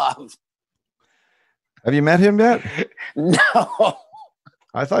Bryzgalov. Have you met him yet? No.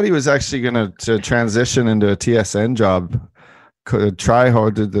 I thought he was actually going to transition into a TSN job.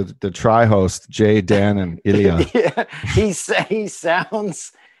 The tri-host, Jay, Dan, and Ilya. Yeah, he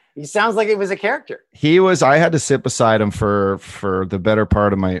sounds like he was a character. He was. I had to sit beside him for the better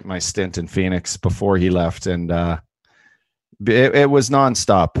part of my stint in Phoenix before he left, and it was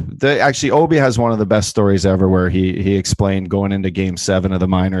nonstop. Actually, Obi has one of the best stories ever, where he explained going into Game 7 of the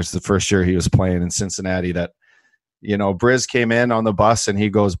minors the first year he was playing in Cincinnati that Briz came in on the bus and he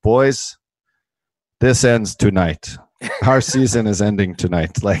goes, "Boys, this ends tonight. our season is ending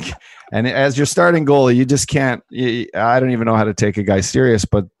tonight. Like, and as your starting goalie, you just can't. I don't even know how to take a guy serious,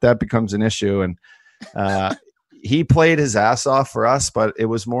 but that becomes an issue. And he played his ass off for us, but it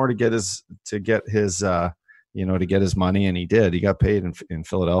was more to get his money, and he did. He got paid in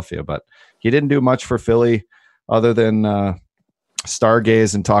Philadelphia, but he didn't do much for Philly other than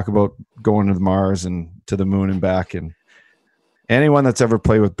stargaze and talk about going to Mars and to the moon and back. And anyone that's ever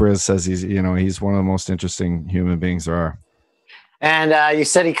played with Briz says he's one of the most interesting human beings there are. And you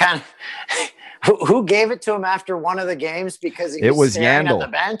said he kind of who gave it to him after one of the games because he was staring Yandel at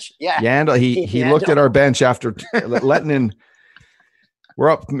the bench. Yeah, Yandel. He looked at our bench after letting in. We're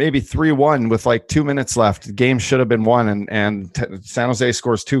up maybe 3-1 with like 2 minutes left. The game should have been won, and San Jose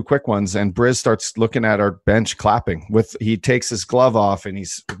scores 2 quick ones, and Briz starts looking at our bench clapping. He takes his glove off and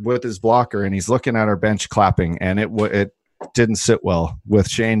he's with his blocker and he's looking at our bench clapping, and it didn't sit well with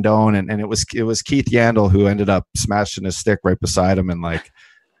Shane Doan, and it was Keith Yandel who ended up smashing his stick right beside him and like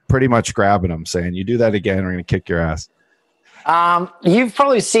pretty much grabbing him, saying, "You do that again, we're going to kick your ass." You've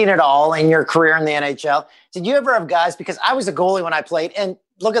probably seen it all in your career in the NHL. Did you ever have guys, because I was a goalie when I played, and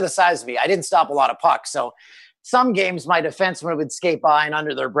look at the size of me. I didn't stop a lot of pucks. So some games my defenseman would skate by and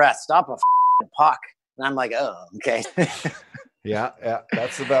under their breath, stop a puck. And I'm like, oh, okay. Yeah.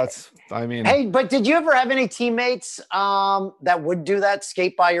 That's, I mean. Hey, but did you ever have any teammates that would do that,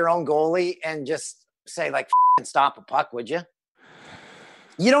 skate by your own goalie and just say like, stop a puck, would you?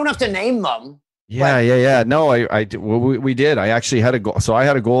 You don't have to name them. Yeah. No, we did. I actually had so I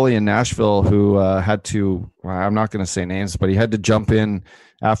had a goalie in Nashville who had to, I'm not going to say names, but he had to jump in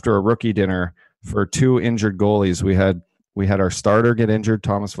after a rookie dinner for 2 injured goalies. We had our starter get injured,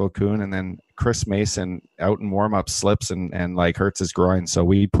 Thomas Vokoun, and then Chris Mason out in warm-up slips and like hurts his groin. So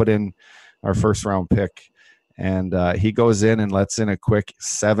we put in our first round pick, and he goes in and lets in a quick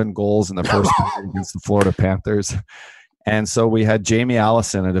 7 goals in the first period against the Florida Panthers. And so we had Jamie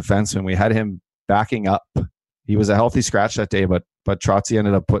Allison, a defenseman. We had him backing up. He was a healthy scratch that day, but Trotzy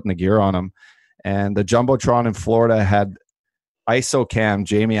ended up putting the gear on him. And the Jumbotron in Florida had ISO cam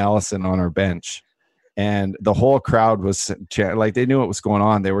Jamie Allison on our bench. And the whole crowd was like, they knew what was going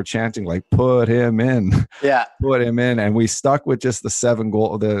on. They were chanting like, "Put him in." Yeah. Put him in. And we stuck with just the 7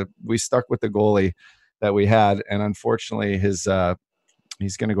 goal. We stuck with the goalie that we had. And unfortunately he's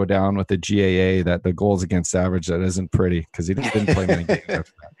going to go down with the GAA, that the goals against average, that isn't pretty, because he didn't play many games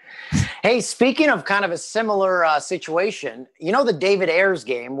after that. Hey, speaking of kind of a similar situation, you know the David Ayres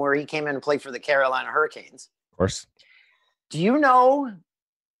game where he came in and played for the Carolina Hurricanes? Of course. Do you know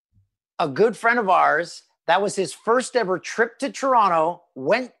a good friend of ours, that was his first ever trip to Toronto,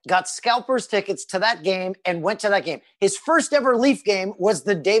 got scalpers tickets to that game and went to that game. His first ever Leaf game was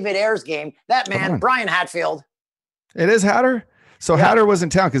the David Ayres game. That man, Brian Hatfield. It is Hatter? So yeah. Hatter was in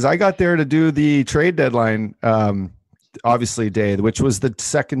town because I got there to do the trade deadline, obviously day, which was the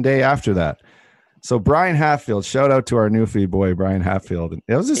second day after that. So Brian Hatfield, shout out to our newfie boy, Brian Hatfield.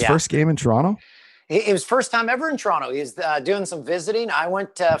 It was his first game in Toronto. It was first time ever in Toronto. He was doing some visiting. I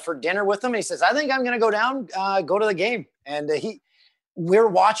went for dinner with him, and he says, "I think I'm going to go down, go to the game." And we're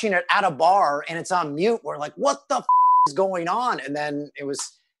watching it at a bar, and it's on mute. We're like, "What the is going on?" And then it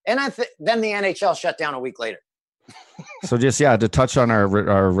was, and then the NHL shut down a week later. So just, to touch on our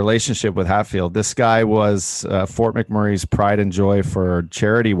relationship with Hatfield, this guy was Fort McMurray's pride and joy for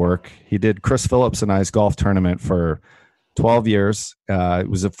charity work. He did Chris Phillips and I's golf tournament for 12 years. It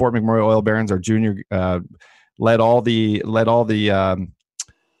was at Fort McMurray Oil Barons. Our junior led all the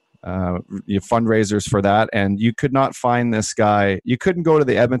fundraisers for that. And you could not find this guy. You couldn't go to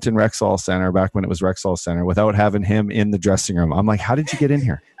the Edmonton Rexall Center back when it was Rexall Center without having him in the dressing room. I'm like, how did you get in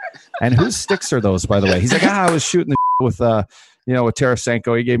here? And whose sticks are those, by the way? He's like, I was shooting with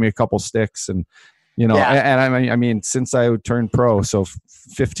Tarasenko. He gave me a couple sticks, and and I mean, since I turned pro, so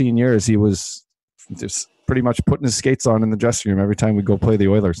 15 years, he was just pretty much putting his skates on in the dressing room every time we go play the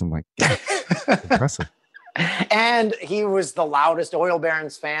Oilers. I'm like, impressive. And he was the loudest Oil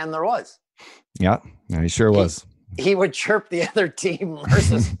Barons fan there was. Yeah, he sure was. He would chirp the other team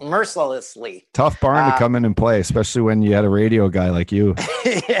mercilessly. Tough barn to come in and play, especially when you had a radio guy like you.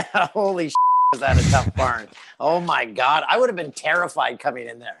 Yeah, holy shit, was that a tough barn. Oh my God. I would have been terrified coming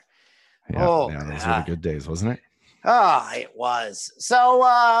in there. Yeah, those were the good days, wasn't it? Oh, it was.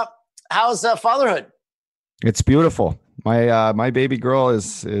 So how's fatherhood? It's beautiful. My baby girl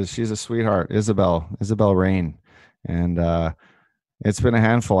is she's a sweetheart, Isabel Rain. And it's been a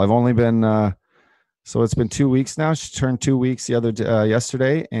handful. I've only been so it's been 2 weeks now. She turned 2 weeks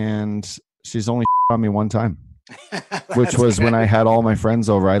yesterday, and she's only on me one time, which was good. When I had all my friends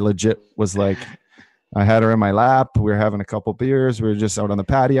over. I legit was like, I had her in my lap. We were having a couple beers. We were just out on the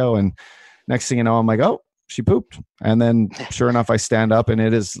patio, and next thing you know, I'm like, oh, she pooped. And then sure enough, I stand up and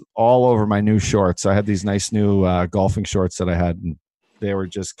it is all over my new shorts. I had these nice new golfing shorts that I had, and they were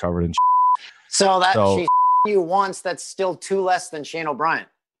just covered in So she you once, that's still 2 less than Shane O'Brien.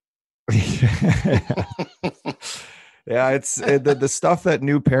 Yeah, it's the stuff that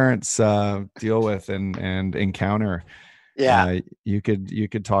new parents deal with and encounter. Yeah, you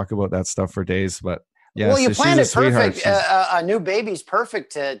could talk about that stuff for days, but yeah. Well, you so planned she's it perfect. A new baby's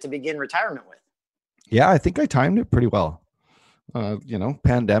perfect to begin retirement with. Yeah, I think I timed it pretty well.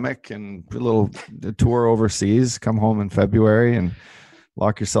 Pandemic and a little tour overseas, come home in February and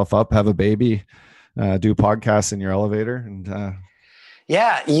lock yourself up, have a baby, do podcasts in your elevator. And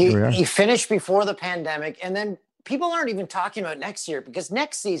you finish before the pandemic, and then people aren't even talking about next year, because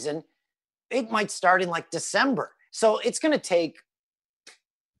next season, it might start in like December. So it's going to take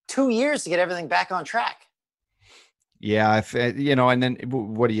 2 years to get everything back on track. Yeah, and then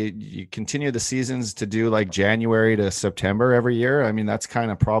what do you continue the seasons to do like January to September every year? I mean, that's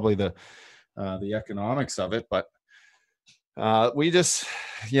kind of probably the economics of it, but we just,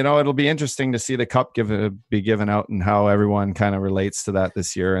 it'll be interesting to see the cup be given out and how everyone kind of relates to that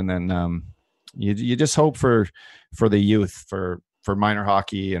this year. And then you just hope for the youth, for minor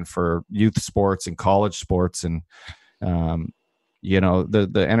hockey and for youth sports and college sports, and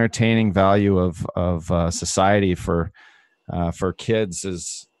the entertaining value of society for kids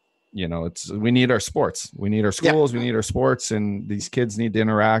is, we need our sports, we need our schools, we need our sports, and these kids need to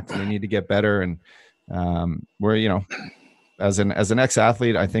interact and they need to get better. And we're, as an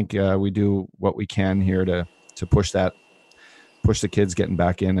ex-athlete, I think we do what we can here to push the kids getting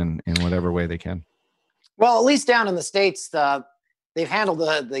back in whatever way they can. Well, at least down in the States, they've handled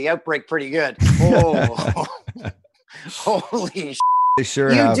the outbreak pretty good. Oh, holy shit. They sure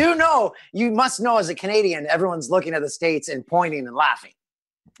have. You must know as a Canadian, everyone's looking at the States and pointing and laughing.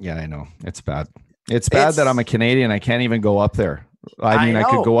 Yeah, I know. It's bad. It's bad that I'm a Canadian. I can't even go up there. I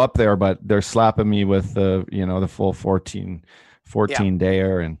could go up there, but they're slapping me with the full 14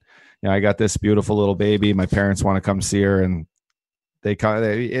 dayer. And, I got this beautiful little baby. My parents want to come see her, and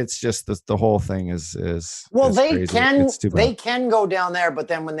it's just the whole thing is they crazy. They can go down there, but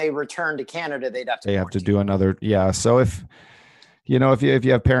then when they return to Canada, they have to do another. Yeah. So if you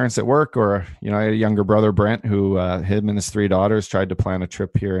have parents at work, or, I had a younger brother, Brent, who him and his 3 daughters tried to plan a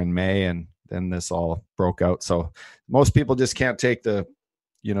trip here in May, and then this all broke out. So most people just can't take the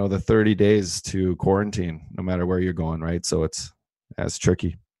 30 days to quarantine, no matter where you're going. Right. So it's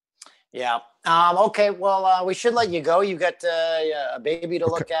tricky. Yeah. Okay. Well, we should let you go. You got a baby to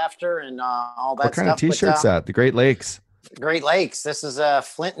look after and all that stuff. What kind of t-shirts that? The Great Lakes. Great Lakes. This is a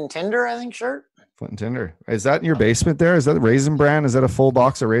Flint and Tinder, I think, shirt. Flint and Tinder. Is that in your basement there? Is that Raisin Bran? Is that a full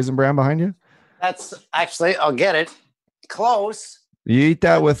box of Raisin Bran behind you? That's actually, I'll get it. Close. You eat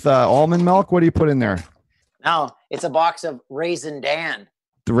that with almond milk? What do you put in there? No, it's a box of Raisin Dan.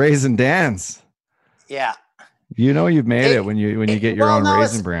 The Raisin Dans. Yeah. You've made it when you get your own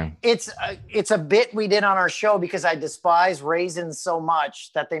Raisin Bran. It's a bit we did on our show, because I despise raisins so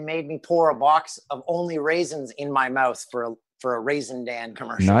much that they made me pour a box of only raisins in my mouth for a Raisin Dan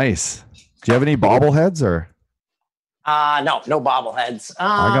commercial. Nice. Do you have any bobbleheads or? No bobbleheads.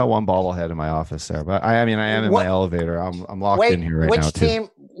 I got one bobblehead in my office there, but I am in my elevator. I'm locked in here right now.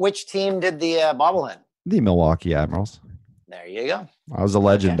 Which team did the bobblehead? The Milwaukee Admirals. There you go. I was a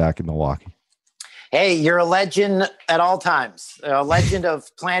legend back in Milwaukee. Hey, you're a legend at all times. A legend of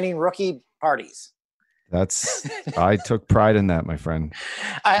planning rookie parties. I took pride in that, my friend.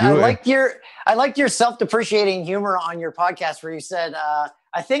 I liked your self-depreciating humor on your podcast, where you said,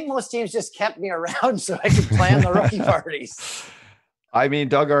 I think most teams just kept me around so I could plan the rookie parties. I mean,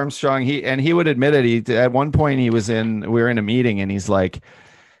 Doug Armstrong, he would admit it. At one point we were in a meeting, and he's like,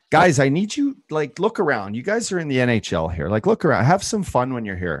 guys, I need you, like, look around. You guys are in the NHL here. Like, look around, have some fun when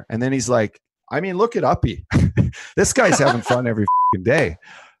you're here. And then he's like, I mean, look at Uppy. This guy's having fun every day.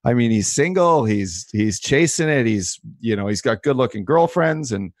 I mean, he's single. He's chasing it. He's got good looking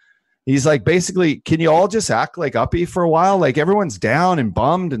girlfriends, and he's like, basically, can you all just act like Uppy for a while? Like, everyone's down and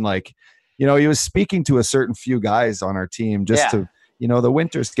bummed, and like, he was speaking to a certain few guys on our team just to, the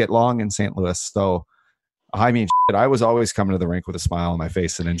winters get long in St. Louis. So, I mean, I was always coming to the rink with a smile on my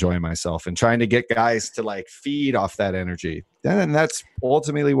face and enjoying myself and trying to get guys to like feed off that energy. And that's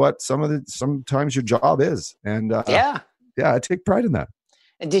ultimately what sometimes your job is. And I take pride in that.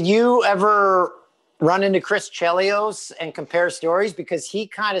 And did you ever run into Chris Chelios and compare stories? Because he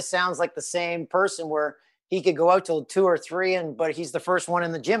kind of sounds like the same person, where he could go out till 2 or 3, but he's the first one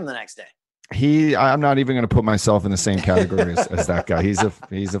in the gym the next day. I'm not even going to put myself in the same category as that guy. He's a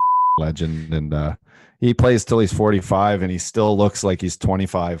legend, and he plays till he's 45, and he still looks like he's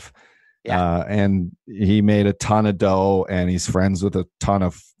 25. Yeah. And he made a ton of dough, and he's friends with a ton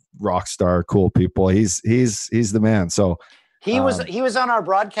of rock star cool people. He's the man. So he was on our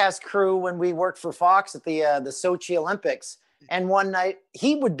broadcast crew when we worked for Fox at the Sochi Olympics. And one night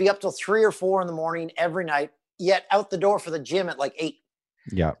he would be up till 3 or 4 in the morning every night, yet out the door for the gym at like 8.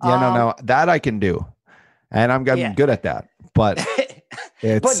 Yeah. No, that I can do. And I'm good at that. But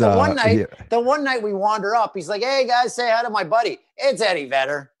it's the one night we wander up, he's like, "Hey guys, say hi to my buddy. It's Eddie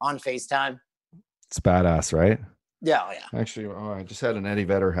Vedder on FaceTime." It's badass, right? Yeah, oh yeah. Actually, I just had an Eddie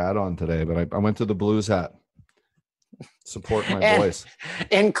Vedder hat on today, but I went to the Blues hat. Support my boys.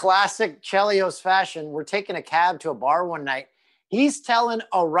 In classic Chelios fashion, we're taking a cab to a bar one night. He's telling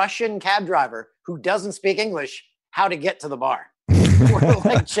a Russian cab driver who doesn't speak English how to get to the bar. We're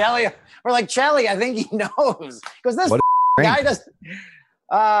like, Chelly, I think he knows. Because this guy does.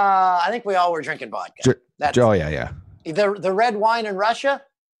 I think we all were drinking vodka. Yeah. The red wine in Russia,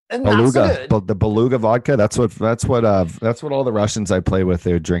 Beluga, the Beluga vodka. That's what all the Russians I play with,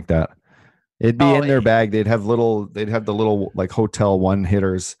 they would drink that. It'd be in their bag. They'd have the little like hotel one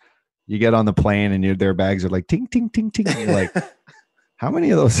hitters. You get on the plane and their bags are like ting ting ting ting. And you're like, how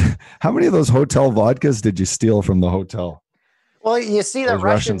many of those hotel vodkas did you steal from the hotel? Well, you see that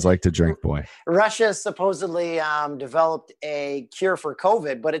Russians like to drink, boy. Russia supposedly developed a cure for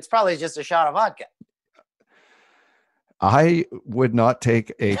COVID, but it's probably just a shot of vodka. I would not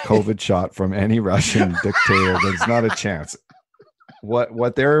take a COVID shot from any Russian dictator. There's not a chance.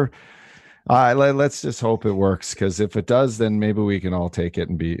 What they're let's just hope it works, because if it does, then maybe we can all take it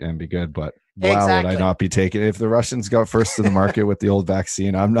and be good. But wow, would I not be taking it if the Russians got first to the market with the old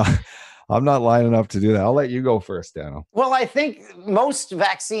vaccine? I'm not lining up to do that. I'll let you go first, Dano. Well, I think most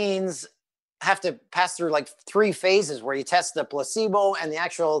vaccines have to pass through like 3 phases where you test the placebo and the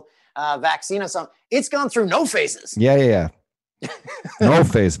actual vaccine or something. It's gone through no phases. Yeah. No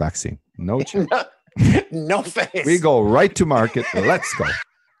phase vaccine. No chance. No phase. We go right to market. Let's go.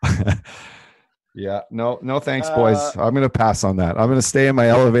 Yeah. No, thanks, boys. I'm going to pass on that. I'm going to stay in my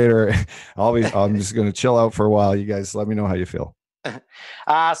elevator. I'm just going to chill out for a while. You guys let me know how you feel.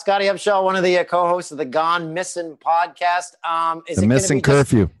 Scottie Upshall, one of the co-hosts of the Gone Missin podcast. The Missin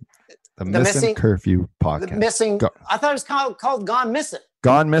Curfew. The Missin Curfew podcast. I thought it was called Gone Missin.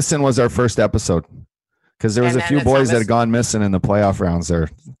 Gone Missin was our first episode, because there was a few boys that had gone missing in the playoff rounds there.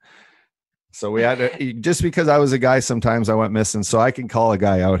 So we had to, just because I was a guy, sometimes I went missing, so I can call a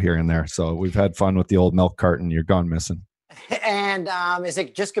guy out here and there. So we've had fun with the old milk carton. You're gone missing. And is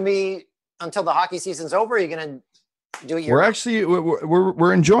it just going to be until the hockey season's over? Or are you going to do it?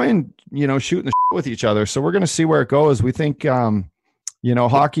 We're enjoying, shooting the shit with each other. So we're going to see where it goes. We think,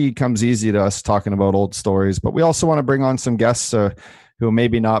 hockey comes easy to us talking about old stories, but we also want to bring on some guests who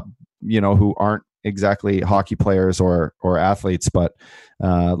maybe not, who aren't exactly hockey players or athletes, but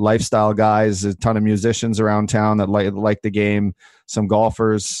lifestyle guys, a ton of musicians around town that like the game, some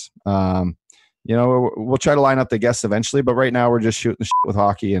golfers. We'll try to line up the guests eventually, but right now we're just shooting the shit with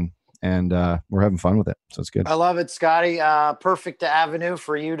hockey and we're having fun with it. So it's good. I love it, Scotty. Perfect avenue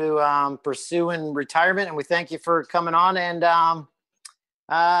for you to pursue in retirement. And we thank you for coming on, and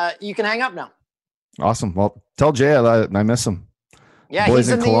you can hang up now. Awesome. Well, tell Jay I miss him. Yeah. Boys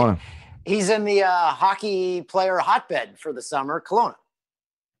in Kelowna. He's in the hockey player hotbed for the summer, Kelowna.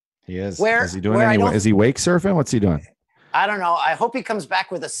 He is. Where is he doing is he wake surfing? What's he doing? I don't know. I hope he comes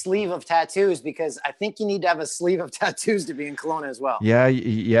back with a sleeve of tattoos, because I think you need to have a sleeve of tattoos to be in Kelowna as well. Yeah,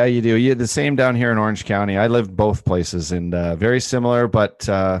 you do. You the same down here in Orange County. I lived both places, and very similar, but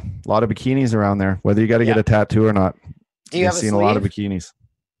a lot of bikinis around there, whether you got to get a tattoo or not. Do you have seen a lot of bikinis?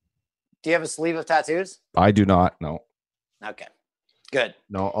 Do you have a sleeve of tattoos? I do not. No. Okay. Good.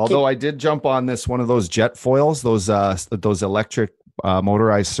 No, although I did jump on one of those jet foils, those electric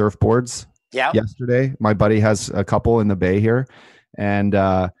motorized surfboards. Yeah. Yesterday, my buddy has a couple in the bay here, and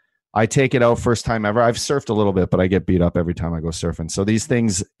I take it out first time ever. I've surfed a little bit, but I get beat up every time I go surfing. So these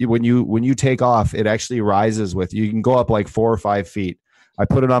things, when you take off, it actually rises with you. You can go up like 4 or 5 feet. I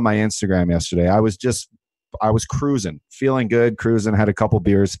put it on my Instagram yesterday. I was cruising, feeling good, cruising, had a couple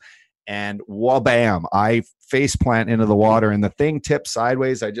beers, and wha-bam, I face plant into the water, and the thing tipped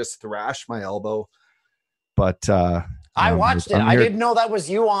sideways. I just thrashed my elbow. But I watched it. I didn't know that was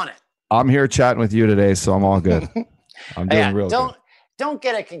you on it. I'm here chatting with you today, so I'm all good. I'm doing real good. Don't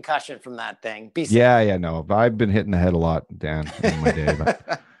get a concussion from that thing. Be safe. Yeah, no. I've been hitting the head a lot, Dan, in my day. But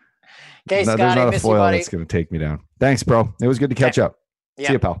okay, Scotty, there's not a miss foil you, buddy. that's going to take me down. Thanks, bro. It was good to catch up. Yeah.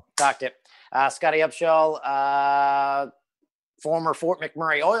 See you, pal. Talked it. Scottie Upshall, former Fort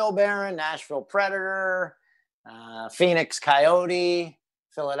McMurray oil baron, Nashville Predator, Phoenix Coyote,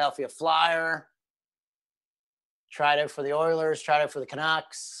 Philadelphia Flyer. Tried out for the Oilers, tried out for the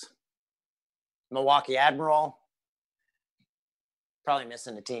Canucks. Milwaukee Admiral. Probably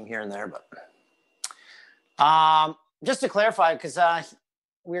missing a team here and there, but just to clarify, because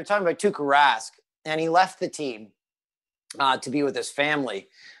we were talking about Tuukka Rask, and he left the team to be with his family.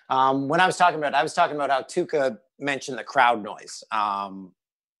 When I was talking about how Tuukka mentioned the crowd noise, how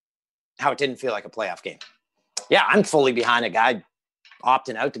it didn't feel like a playoff game. Yeah, I'm fully behind a guy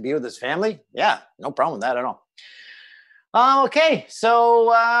opting out to be with his family. Yeah, no problem with that at all. Okay,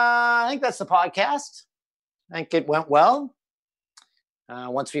 so I think that's the podcast. I think it went well.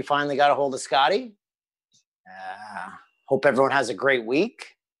 Once we finally got a hold of Scottie. Hope everyone has a great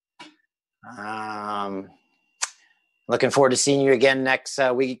week. Looking forward to seeing you again next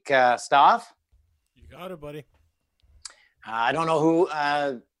week, Staff. You got it, buddy. I don't know who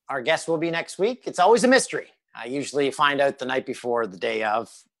our guest will be next week. It's always a mystery. I usually find out the night before, the day of.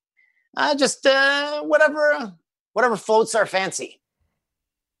 Just whatever floats our fancy.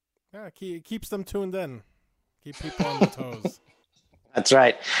 Yeah, keeps them tuned in. Keep people on the toes. That's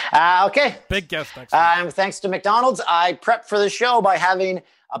right. Okay. Big guest next week. Thanks to McDonald's, I prepped for the show by having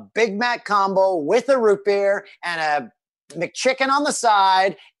a Big Mac combo with a root beer and a McChicken on the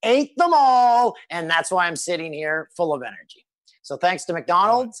side, ate them all, and that's why I'm sitting here full of energy. So thanks to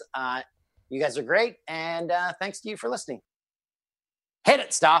McDonald's. You guys are great, and thanks to you for listening. Hit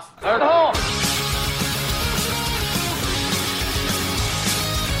it, Staff.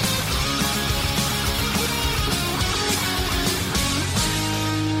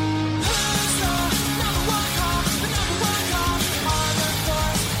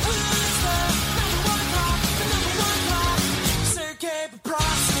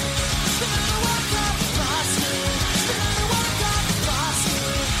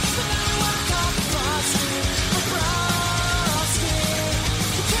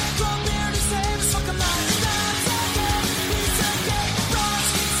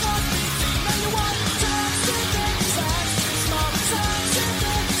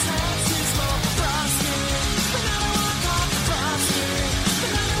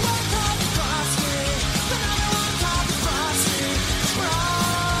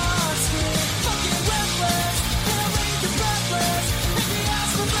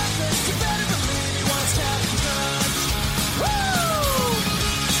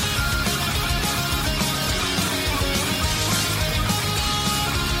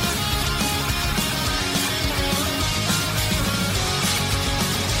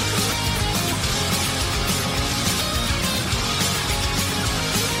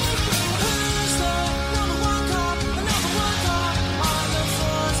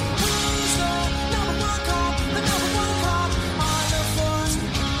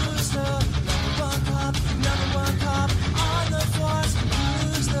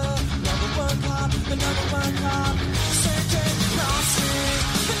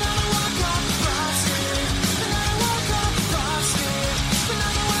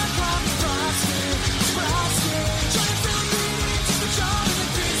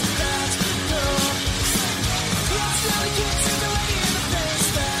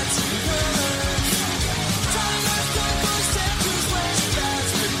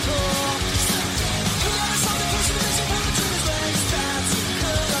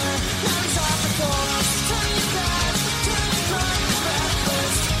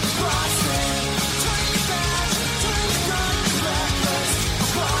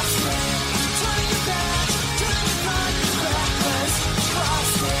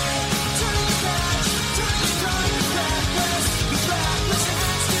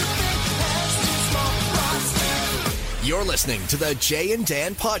 You're listening to the Jay and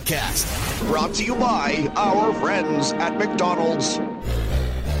Dan Podcast. Brought to you by our friends at McDonald's.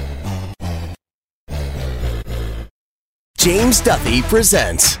 James Duthie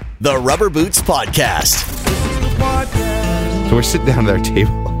presents the Rubber Boots Podcast. So we're sitting down at our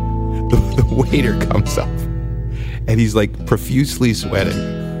table. The waiter comes up, and he's like profusely sweating.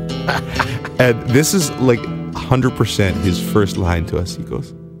 And this is like 100% his first line to us. He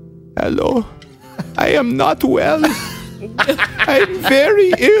goes, "Hello, I am not well. I'm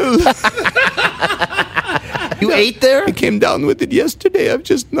very ill." You ate there? I came down with it yesterday. I've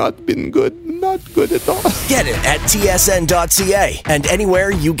just not been good. Not good at all. Get it at tsn.ca and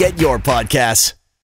anywhere you get your podcasts.